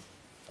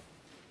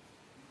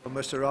 Well,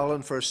 Mr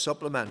Allen for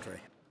supplementary.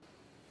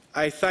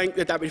 I thank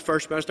the Deputy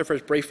First Minister for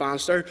his brief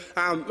answer.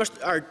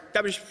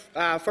 Deputy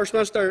First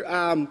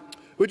Minister,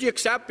 would you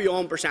accept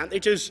beyond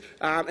percentages?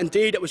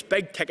 Indeed, it was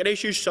big-ticket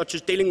issues such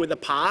as dealing with the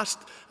past,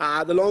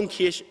 the long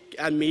case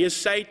and maze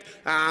site,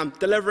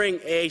 delivering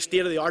a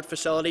state-of-the-art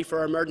facility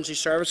for emergency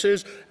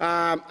services,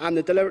 and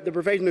the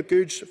provision of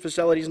goods,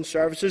 facilities and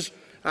services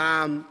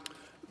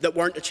that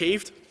weren't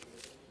achieved.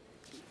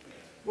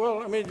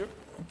 Well, I mean,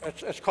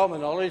 it's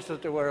common knowledge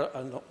that there were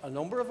a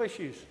number of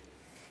issues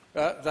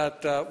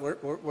that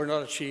were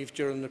not achieved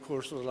during the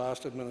course of the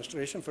last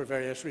administration for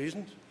various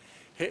reasons.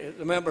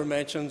 The member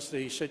mentions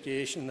the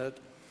situation at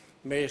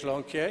Mays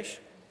Long Cache.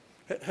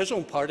 His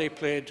own party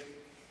played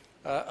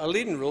a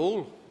leading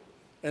role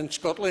in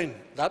scuttling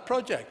that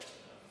project,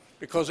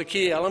 because a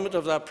key element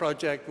of that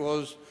project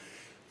was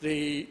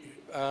the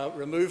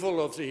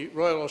removal of the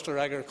Royal Ulster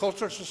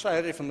Agricultural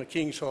Society from the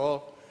King's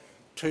Hall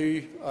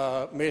to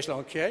Mays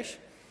Long Cache,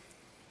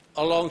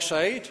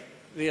 alongside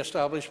the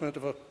establishment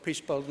of a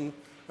peace-building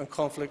and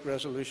conflict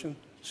resolution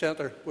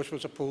centre, which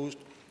was opposed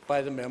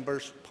by the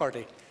member's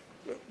party.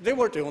 They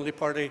weren't the only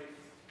party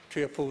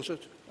to oppose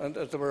it, and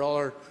there were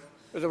other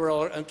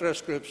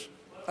interest groups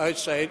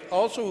outside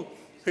also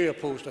who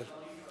opposed it.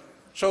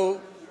 So,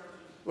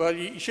 well,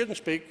 you shouldn't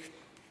speak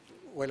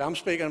while I'm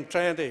speaking. I'm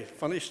trying to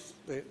finish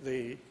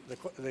the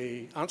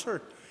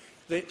answer.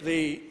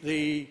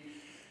 The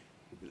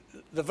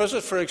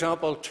visit, for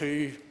example,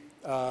 to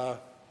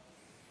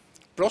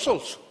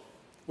Brussels,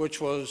 which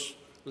was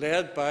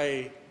led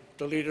by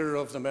the leader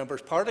of the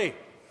member's party,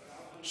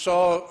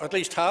 saw at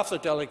least half the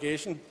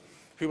delegation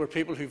who were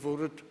people who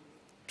voted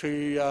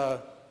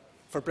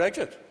for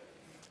Brexit.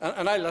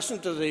 And I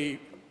listened to the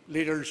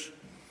leader's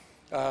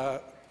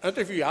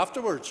interview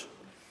afterwards,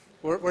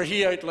 where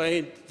he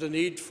outlined the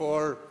need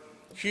for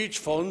huge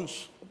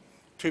funds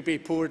to be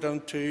poured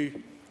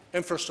into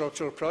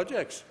infrastructural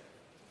projects.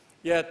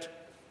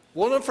 Yet,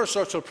 one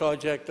infrastructural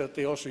project that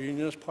the Ulster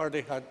Unionist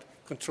Party had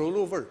control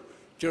over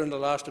during the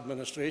last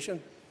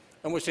administration,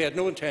 and which they had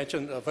no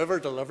intention of ever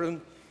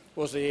delivering,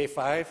 was the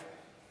A5.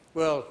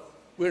 Well,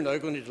 we're now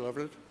going to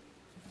deliver it.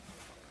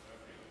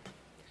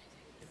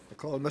 I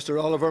call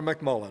Mr Oliver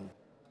McMullen.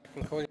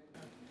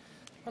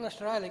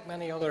 Minister, I, like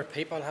many other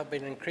people, have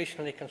been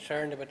increasingly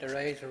concerned about the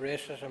rise of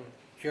racism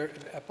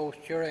both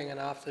during and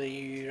after the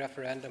EU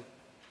referendum.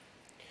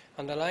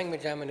 And the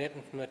language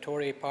emanating from the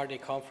Tory party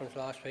conference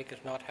last week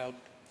has not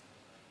helped.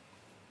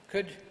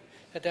 Could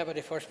the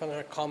Deputy First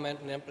Minister comment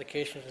on the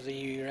implications of the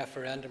EU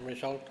referendum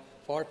result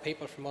for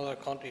people from other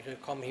countries who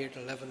come here to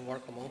live and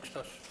work amongst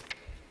us?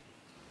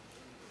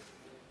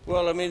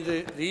 Well, I mean,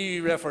 the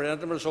EU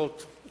referendum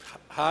result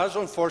has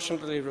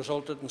unfortunately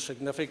resulted in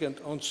significant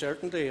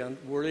uncertainty and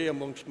worry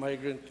amongst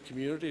migrant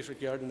communities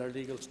regarding their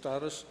legal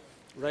status,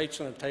 rights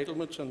and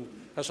entitlements, and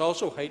has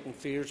also heightened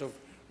fears of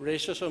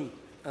racism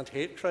and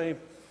hate crime.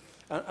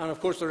 And of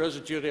course, there is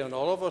a duty on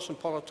all of us in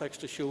politics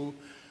to show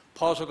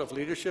positive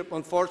leadership.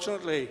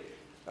 Unfortunately,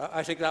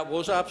 I think that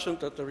was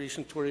absent at the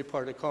recent Tory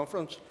party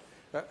conference,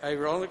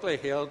 ironically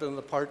held in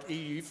the part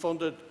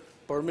EU-funded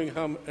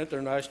Birmingham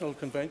International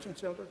Convention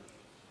Centre.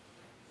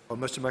 Well,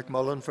 Mr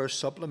McMullen for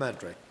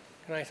supplementary.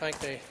 Can I thank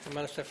the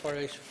Minister for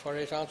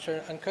his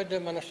answer? And could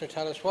the Minister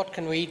tell us what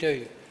can we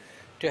do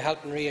to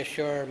help and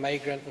reassure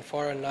migrant and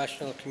foreign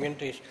national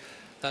communities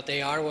that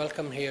they are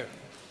welcome here?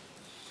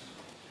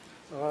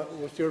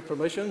 With your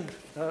permission,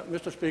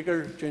 Mr.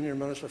 Speaker, Junior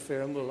Minister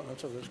Farron will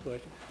answer this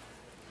question.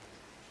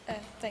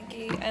 Thank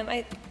you.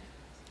 I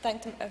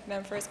thank the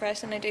member for his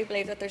question. I do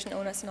believe that there's an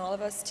onus on all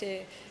of us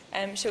to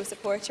show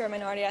support to our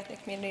minority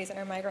ethnic communities and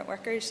our migrant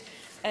workers.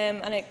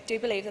 And I do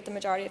believe that the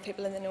majority of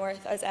people in the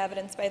North, as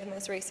evidenced by the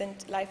most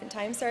recent Life and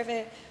Time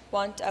survey,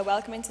 want a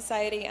welcoming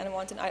society and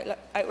want an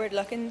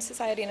outward-looking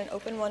society and an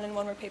open one, and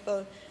one where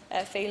people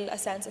feel a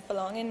sense of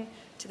belonging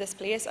to this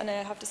place. And I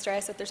have to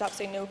stress that there's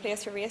absolutely no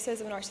place for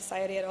racism in our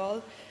society at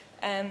all.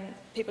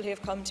 People who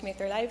have come to make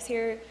their lives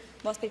here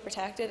must be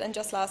protected. And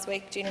just last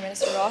week, Junior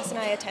Minister Ross and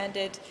I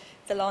attended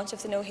the launch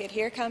of the No Hate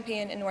Here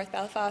campaign in North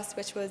Belfast,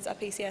 which was a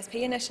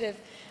PCSP initiative.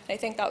 And I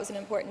think that was an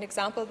important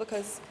example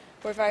because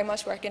we're very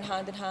much working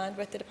hand in hand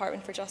with the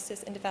Department for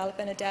Justice in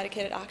developing a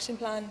dedicated action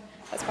plan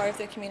as part of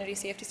the community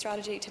safety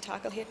strategy to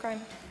tackle hate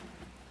crime.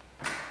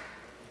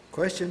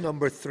 Question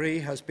number 3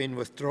 has been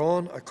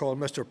withdrawn. I call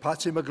Mr.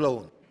 Patsy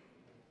McGlone.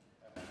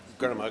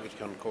 Could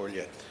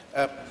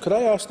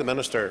I ask the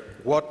Minister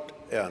what,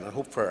 and I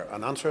hope for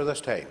an answer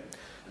this time,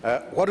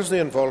 what is the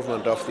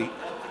involvement of the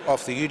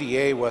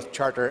UDA with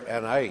Charter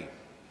NI?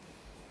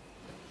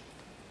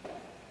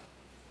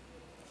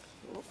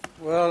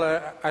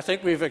 Well, I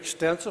think we've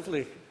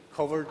extensively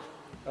covered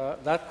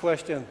that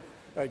question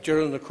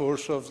during the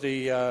course of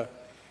the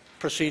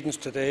proceedings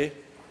today.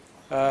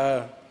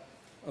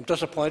 I'm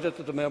disappointed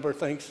that the member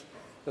thinks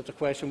that the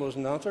question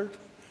wasn't answered,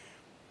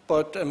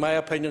 but in my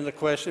opinion the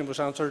question was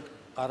answered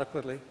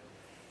adequately.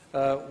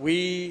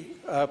 We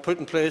put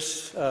in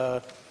place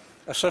a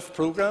SIF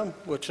programme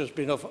which has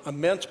been of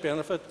immense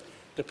benefit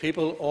to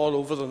people all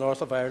over the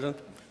north of Ireland.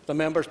 The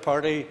member's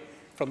party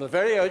from the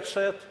very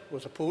outset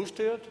was opposed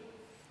to it,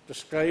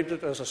 described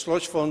it as a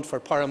slush fund for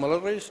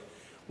paramilitaries,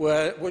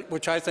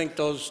 which I think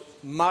does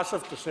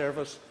massive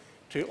disservice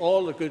to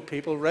all the good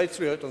people right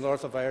throughout the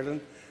north of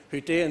Ireland who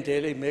day and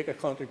daily make a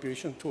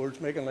contribution towards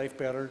making life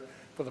better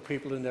for the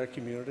people in their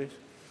communities.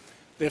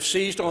 They've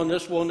seized on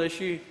this one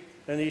issue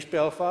in East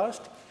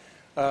Belfast.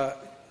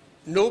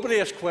 Nobody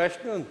is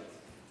questioning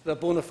the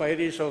bona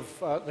fides of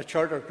the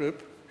Charter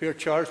Group who are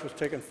charged with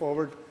taking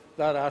forward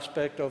that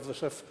aspect of the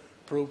SIF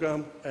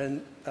programme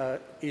in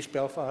East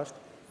Belfast.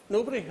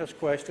 Nobody has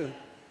questioned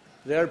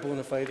their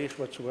bona fides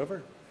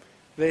whatsoever.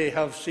 They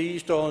have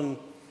seized on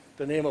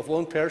the name of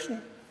one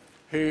person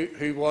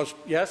who was,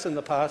 yes, in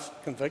the past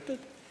convicted,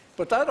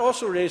 but that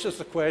also raises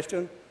the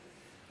question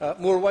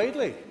more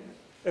widely.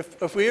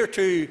 If we are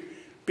to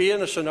be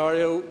in a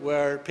scenario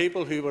where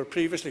people who were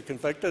previously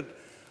convicted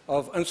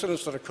of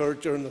incidents that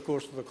occurred during the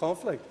course of the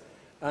conflict,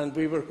 and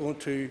we were going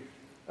to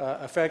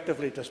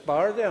effectively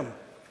disbar them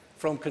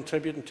from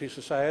contributing to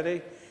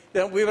society,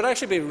 then we would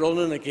actually be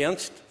running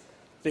against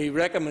the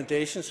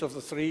recommendations of the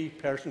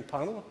 3-person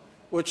panel,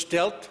 which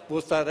dealt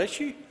with that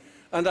issue,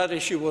 and that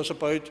issue was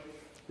about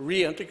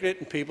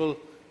reintegrating people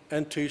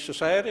into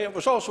society. It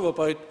was also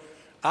about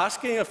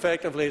asking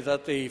effectively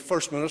that the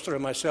First Minister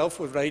and myself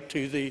would write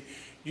to the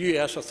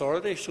US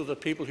authorities so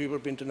that people who were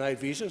being denied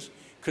visas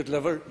could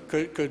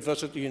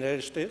visit the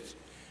United States.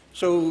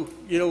 So,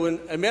 you know,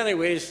 in many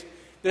ways,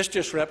 this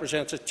just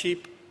represents a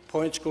cheap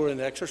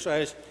point-scoring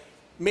exercise,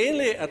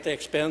 mainly at the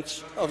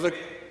expense of the...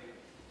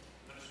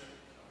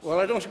 Well,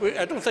 I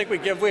don't think we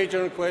give way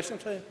during question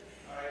time.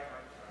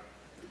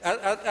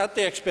 At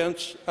the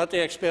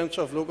expense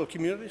of local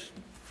communities.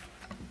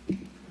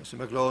 Mr.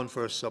 McGlone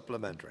for a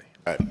supplementary.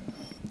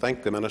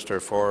 Thank the Minister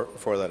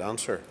for that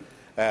answer.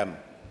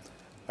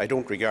 I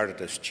don't regard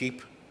it as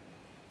cheap,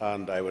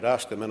 and I would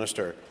ask the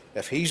Minister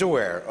if he's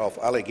aware of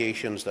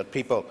allegations that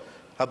people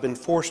have been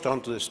forced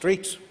onto the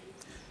streets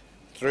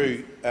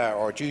through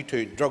or due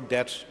to drug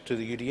debts to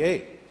the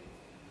UDA.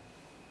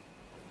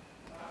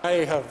 I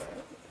have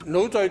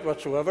no doubt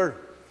whatsoever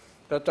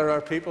that there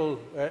are people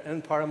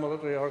in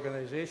paramilitary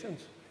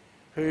organisations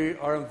who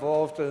are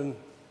involved in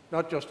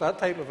not just that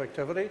type of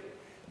activity,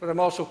 but I'm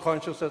also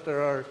conscious that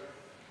there are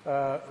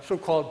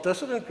so-called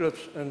dissident groups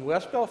in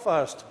West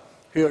Belfast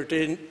who are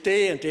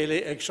day and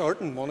daily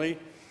extorting money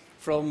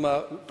from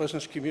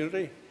business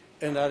community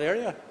in that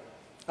area,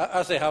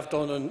 as they have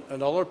done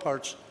in other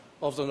parts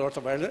of the north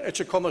of Ireland. It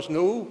should come as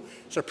no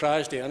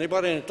surprise to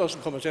anybody, and it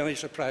doesn't come as any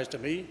surprise to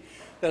me,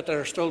 that there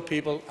are still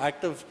people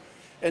active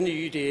in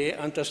the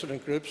UDA and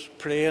dissident groups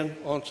preying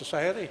on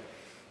society.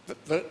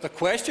 The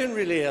question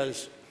really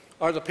is,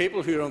 are the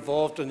people who are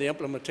involved in the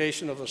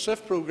implementation of the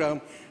SIF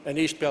programme in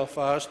East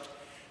Belfast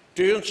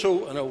doing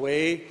so in a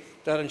way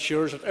that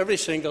ensures that every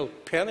single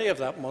penny of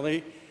that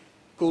money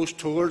goes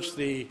towards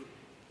the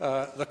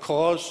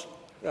cause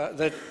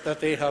that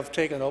they have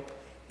taken up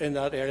in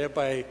that area,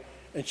 by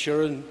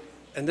ensuring,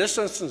 in this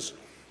instance,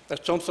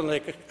 that something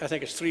like, I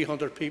think it's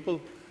 300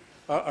 people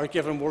are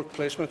given work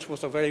placements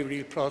with a very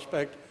real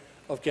prospect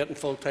of getting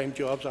full-time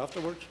jobs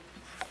afterwards.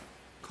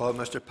 Call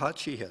Mr. Pat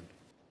Sheehan.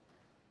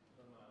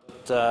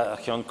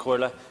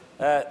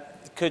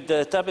 Could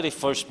the Deputy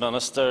First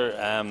Minister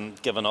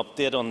give an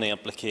update on the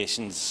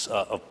implications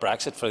of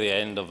Brexit for the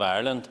island of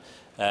Ireland?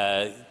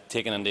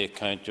 taking into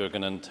account you're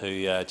going into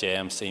a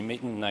JMC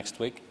meeting next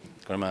week?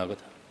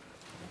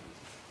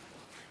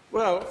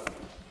 Well,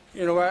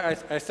 you know, I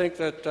think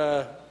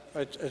that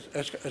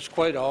it's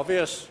quite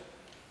obvious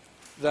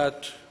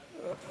that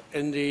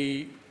in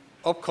the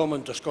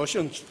upcoming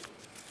discussions,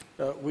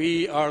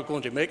 we are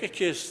going to make a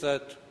case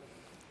that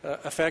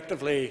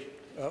effectively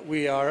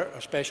we are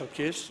a special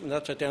case, and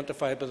that's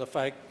identified by the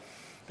fact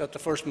that the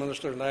First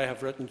Minister and I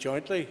have written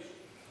jointly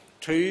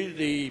to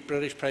the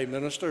British Prime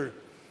Minister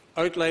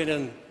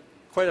outlining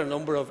quite a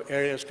number of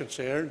areas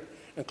concerned,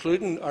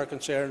 including our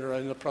concern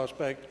around the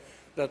prospect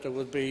that there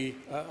would be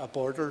a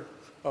border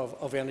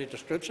of any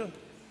description.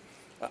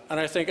 And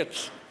I think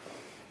it's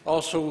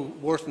also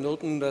worth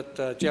noting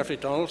that Jeffrey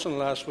Donaldson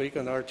last week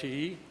on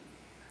RTE,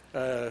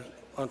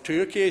 on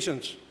 2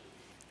 occasions,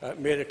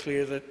 made it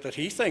clear that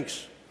he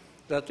thinks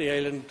that the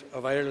island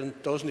of Ireland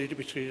does need to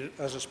be treated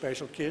as a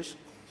special case.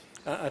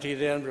 And he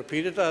then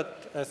repeated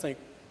that, I think,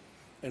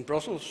 in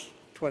Brussels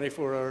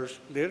 24 hours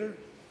later.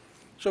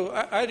 So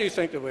I do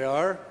think that we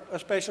are a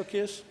special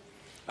case.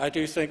 I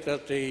do think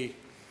that the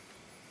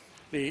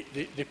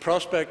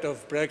prospect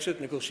of Brexit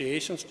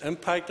negotiations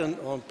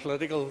impacting on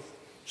political,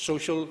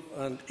 social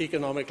and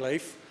economic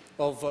life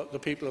of the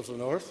people of the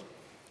North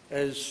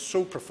is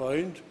so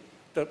profound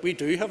that we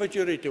do have a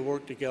duty to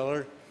work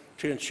together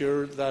to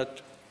ensure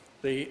that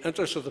the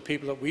interests of the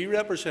people that we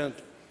represent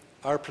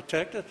are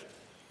protected.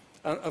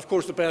 And of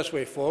course the best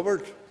way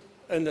forward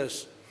in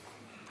this,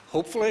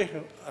 hopefully,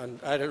 and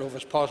I don't know if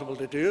it's possible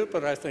to do it,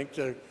 but I think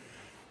the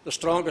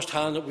strongest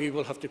hand that we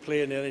will have to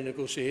play in any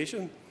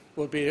negotiation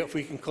will be if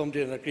we can come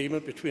to an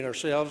agreement between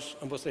ourselves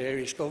and with the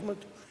Irish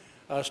Government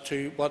as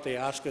to what the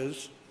ask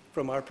is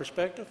from our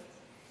perspective.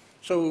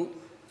 So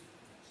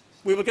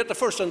we will get the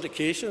first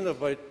indication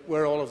about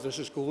where all of this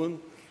is going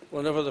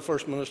whenever the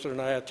First Minister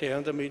and I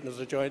attend a meeting of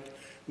the Joint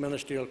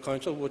Ministerial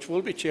Council, which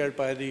will be chaired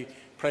by the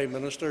Prime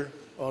Minister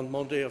on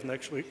Monday of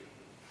next week.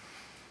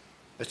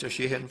 Mr.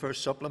 Sheehan for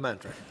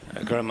supplementary.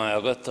 I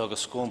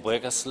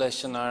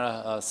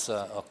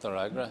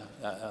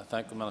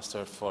thank the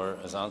Minister for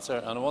his answer.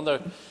 And I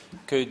wonder,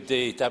 could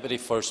the Deputy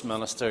First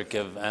Minister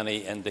give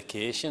any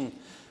indication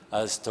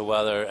as to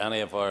whether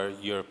any of our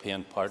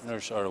European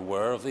partners are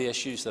aware of the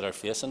issues that are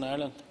facing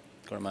Ireland?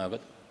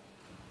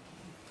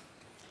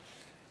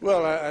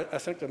 Well, I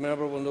think the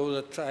member will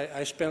know that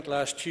I spent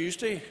last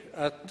Tuesday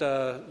at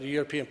the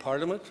European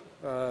Parliament,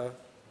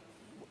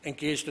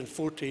 engaged in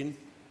 14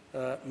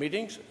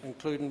 meetings,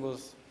 including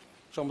with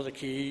some of the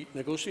key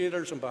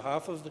negotiators on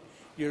behalf of the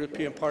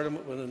European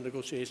Parliament when the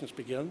negotiations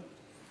begin.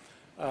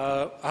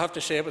 I have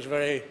to say it was a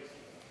very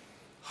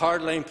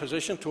hard-line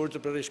position towards the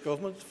British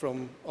Government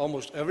from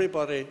almost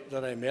everybody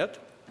that I met.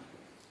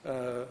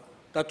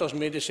 That doesn't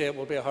mean to say it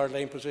will be a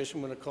hard-line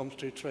position when it comes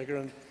to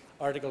triggering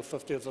Article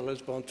 50 of the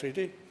Lisbon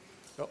Treaty.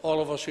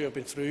 All of us who have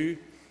been through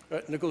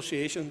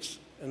negotiations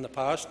in the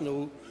past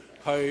know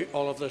how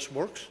all of this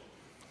works.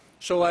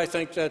 So I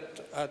think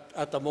that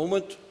at the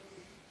moment,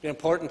 the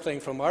important thing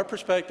from our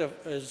perspective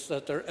is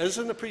that there is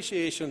an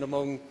appreciation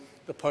among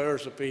the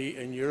powers that be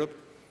in Europe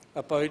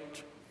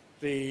about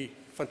the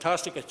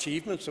fantastic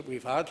achievements that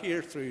we've had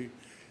here through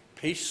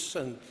peace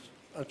and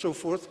so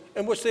forth,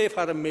 in which they've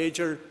had a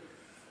major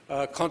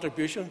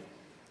contribution.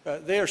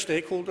 They are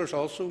stakeholders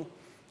also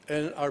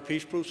in our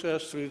peace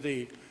process through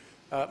the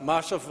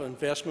massive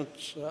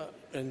investments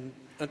in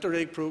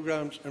Interreg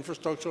programmes,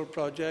 infrastructural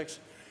projects,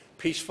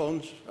 peace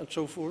funds and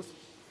so forth.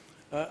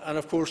 And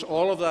of course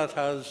all of that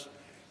has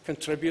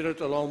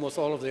contributed, along with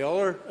all of the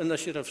other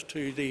initiatives,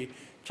 to the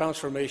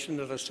transformation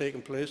that has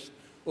taken place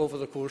over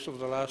the course of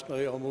the last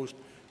now almost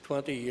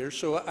 20 years.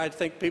 So I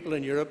think people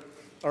in Europe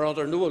are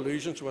under no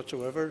illusions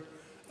whatsoever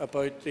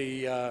about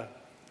the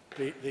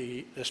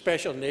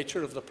special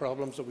nature of the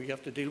problems that we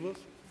have to deal with.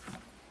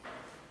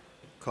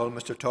 Call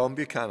Mr. Tom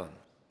Buchanan.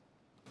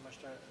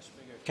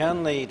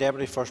 Can the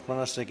Deputy First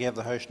Minister give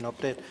the House an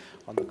update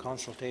on the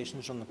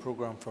consultations on the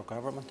programme for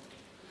government?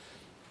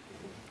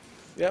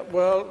 Yeah,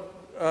 well,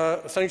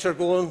 things are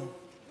going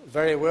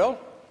very well.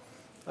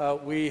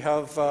 We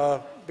have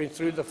been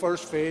through the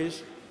first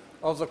phase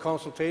of the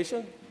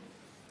consultation,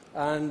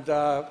 and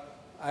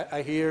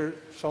I hear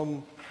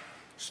some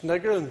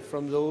sniggering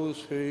from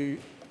those who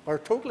are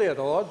totally at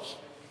odds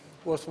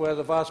with where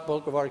the vast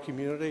bulk of our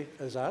community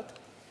is at.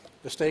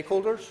 The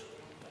stakeholders,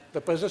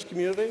 the business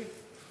community,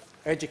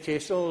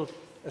 educational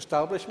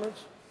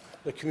establishments,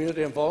 the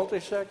community and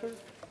voluntary sector,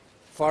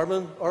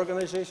 farming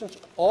organisations,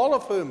 all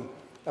of whom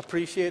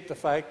appreciate the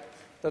fact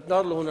that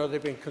not only are they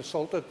being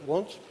consulted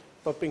once,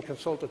 but being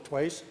consulted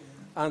twice,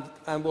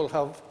 and will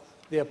have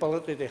the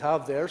ability to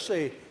have their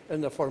say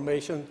in the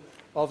formation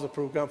of the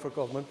programme for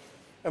government.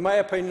 In my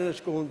opinion, it's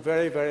going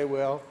very, very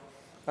well,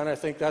 and I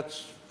think that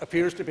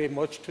appears to be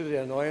much to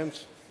the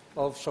annoyance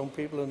of some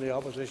people in the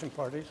opposition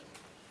parties.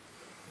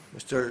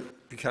 Mr.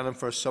 Buchanan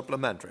for a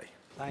supplementary.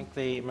 Thank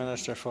the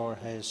Minister for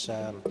his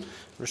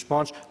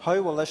response.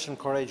 How will this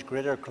encourage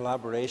greater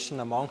collaboration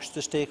amongst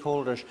the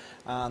stakeholders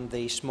and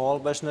the small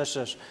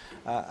businesses,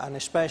 and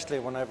especially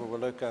whenever we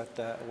look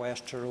at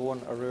West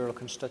Tyrone, a rural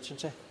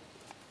constituency?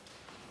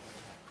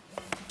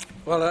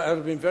 Well, I would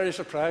have been very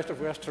surprised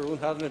if West Tyrone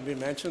hadn't been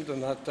mentioned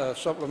in that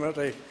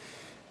supplementary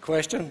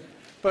question.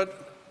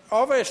 But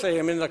obviously,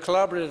 I mean, the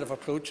collaborative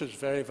approach is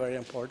very, very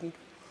important.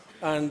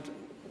 And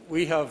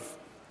we have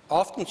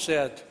often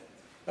said,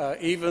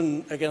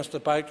 even against the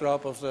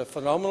backdrop of the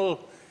phenomenal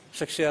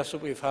success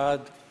that we've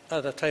had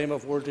at a time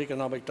of world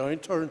economic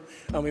downturn,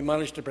 and we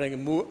managed to bring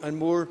in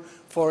more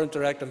foreign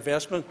direct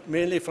investment,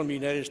 mainly from the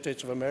United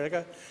States of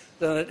America,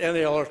 than at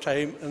any other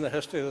time in the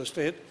history of the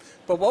state.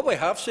 But what we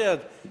have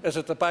said is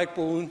that the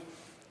backbone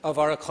of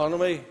our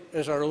economy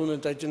is our own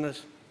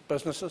indigenous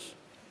businesses,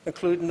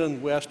 including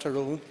in West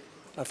Tyrone,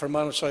 and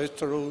Fermanagh South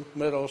Tyrone,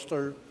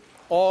 Mid-Ulster,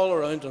 all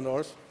around the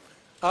north.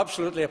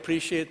 Absolutely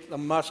appreciate the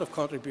massive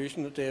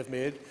contribution that they have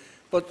made,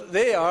 but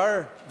they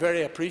are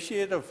very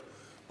appreciative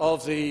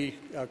of the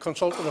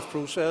consultative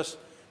process,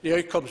 the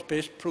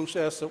outcomes-based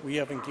process that we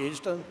have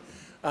engaged in,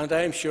 and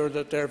I am sure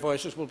that their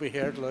voices will be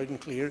heard loud and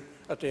clear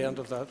at the end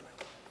of that.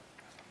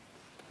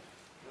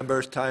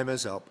 Members' time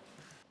is up.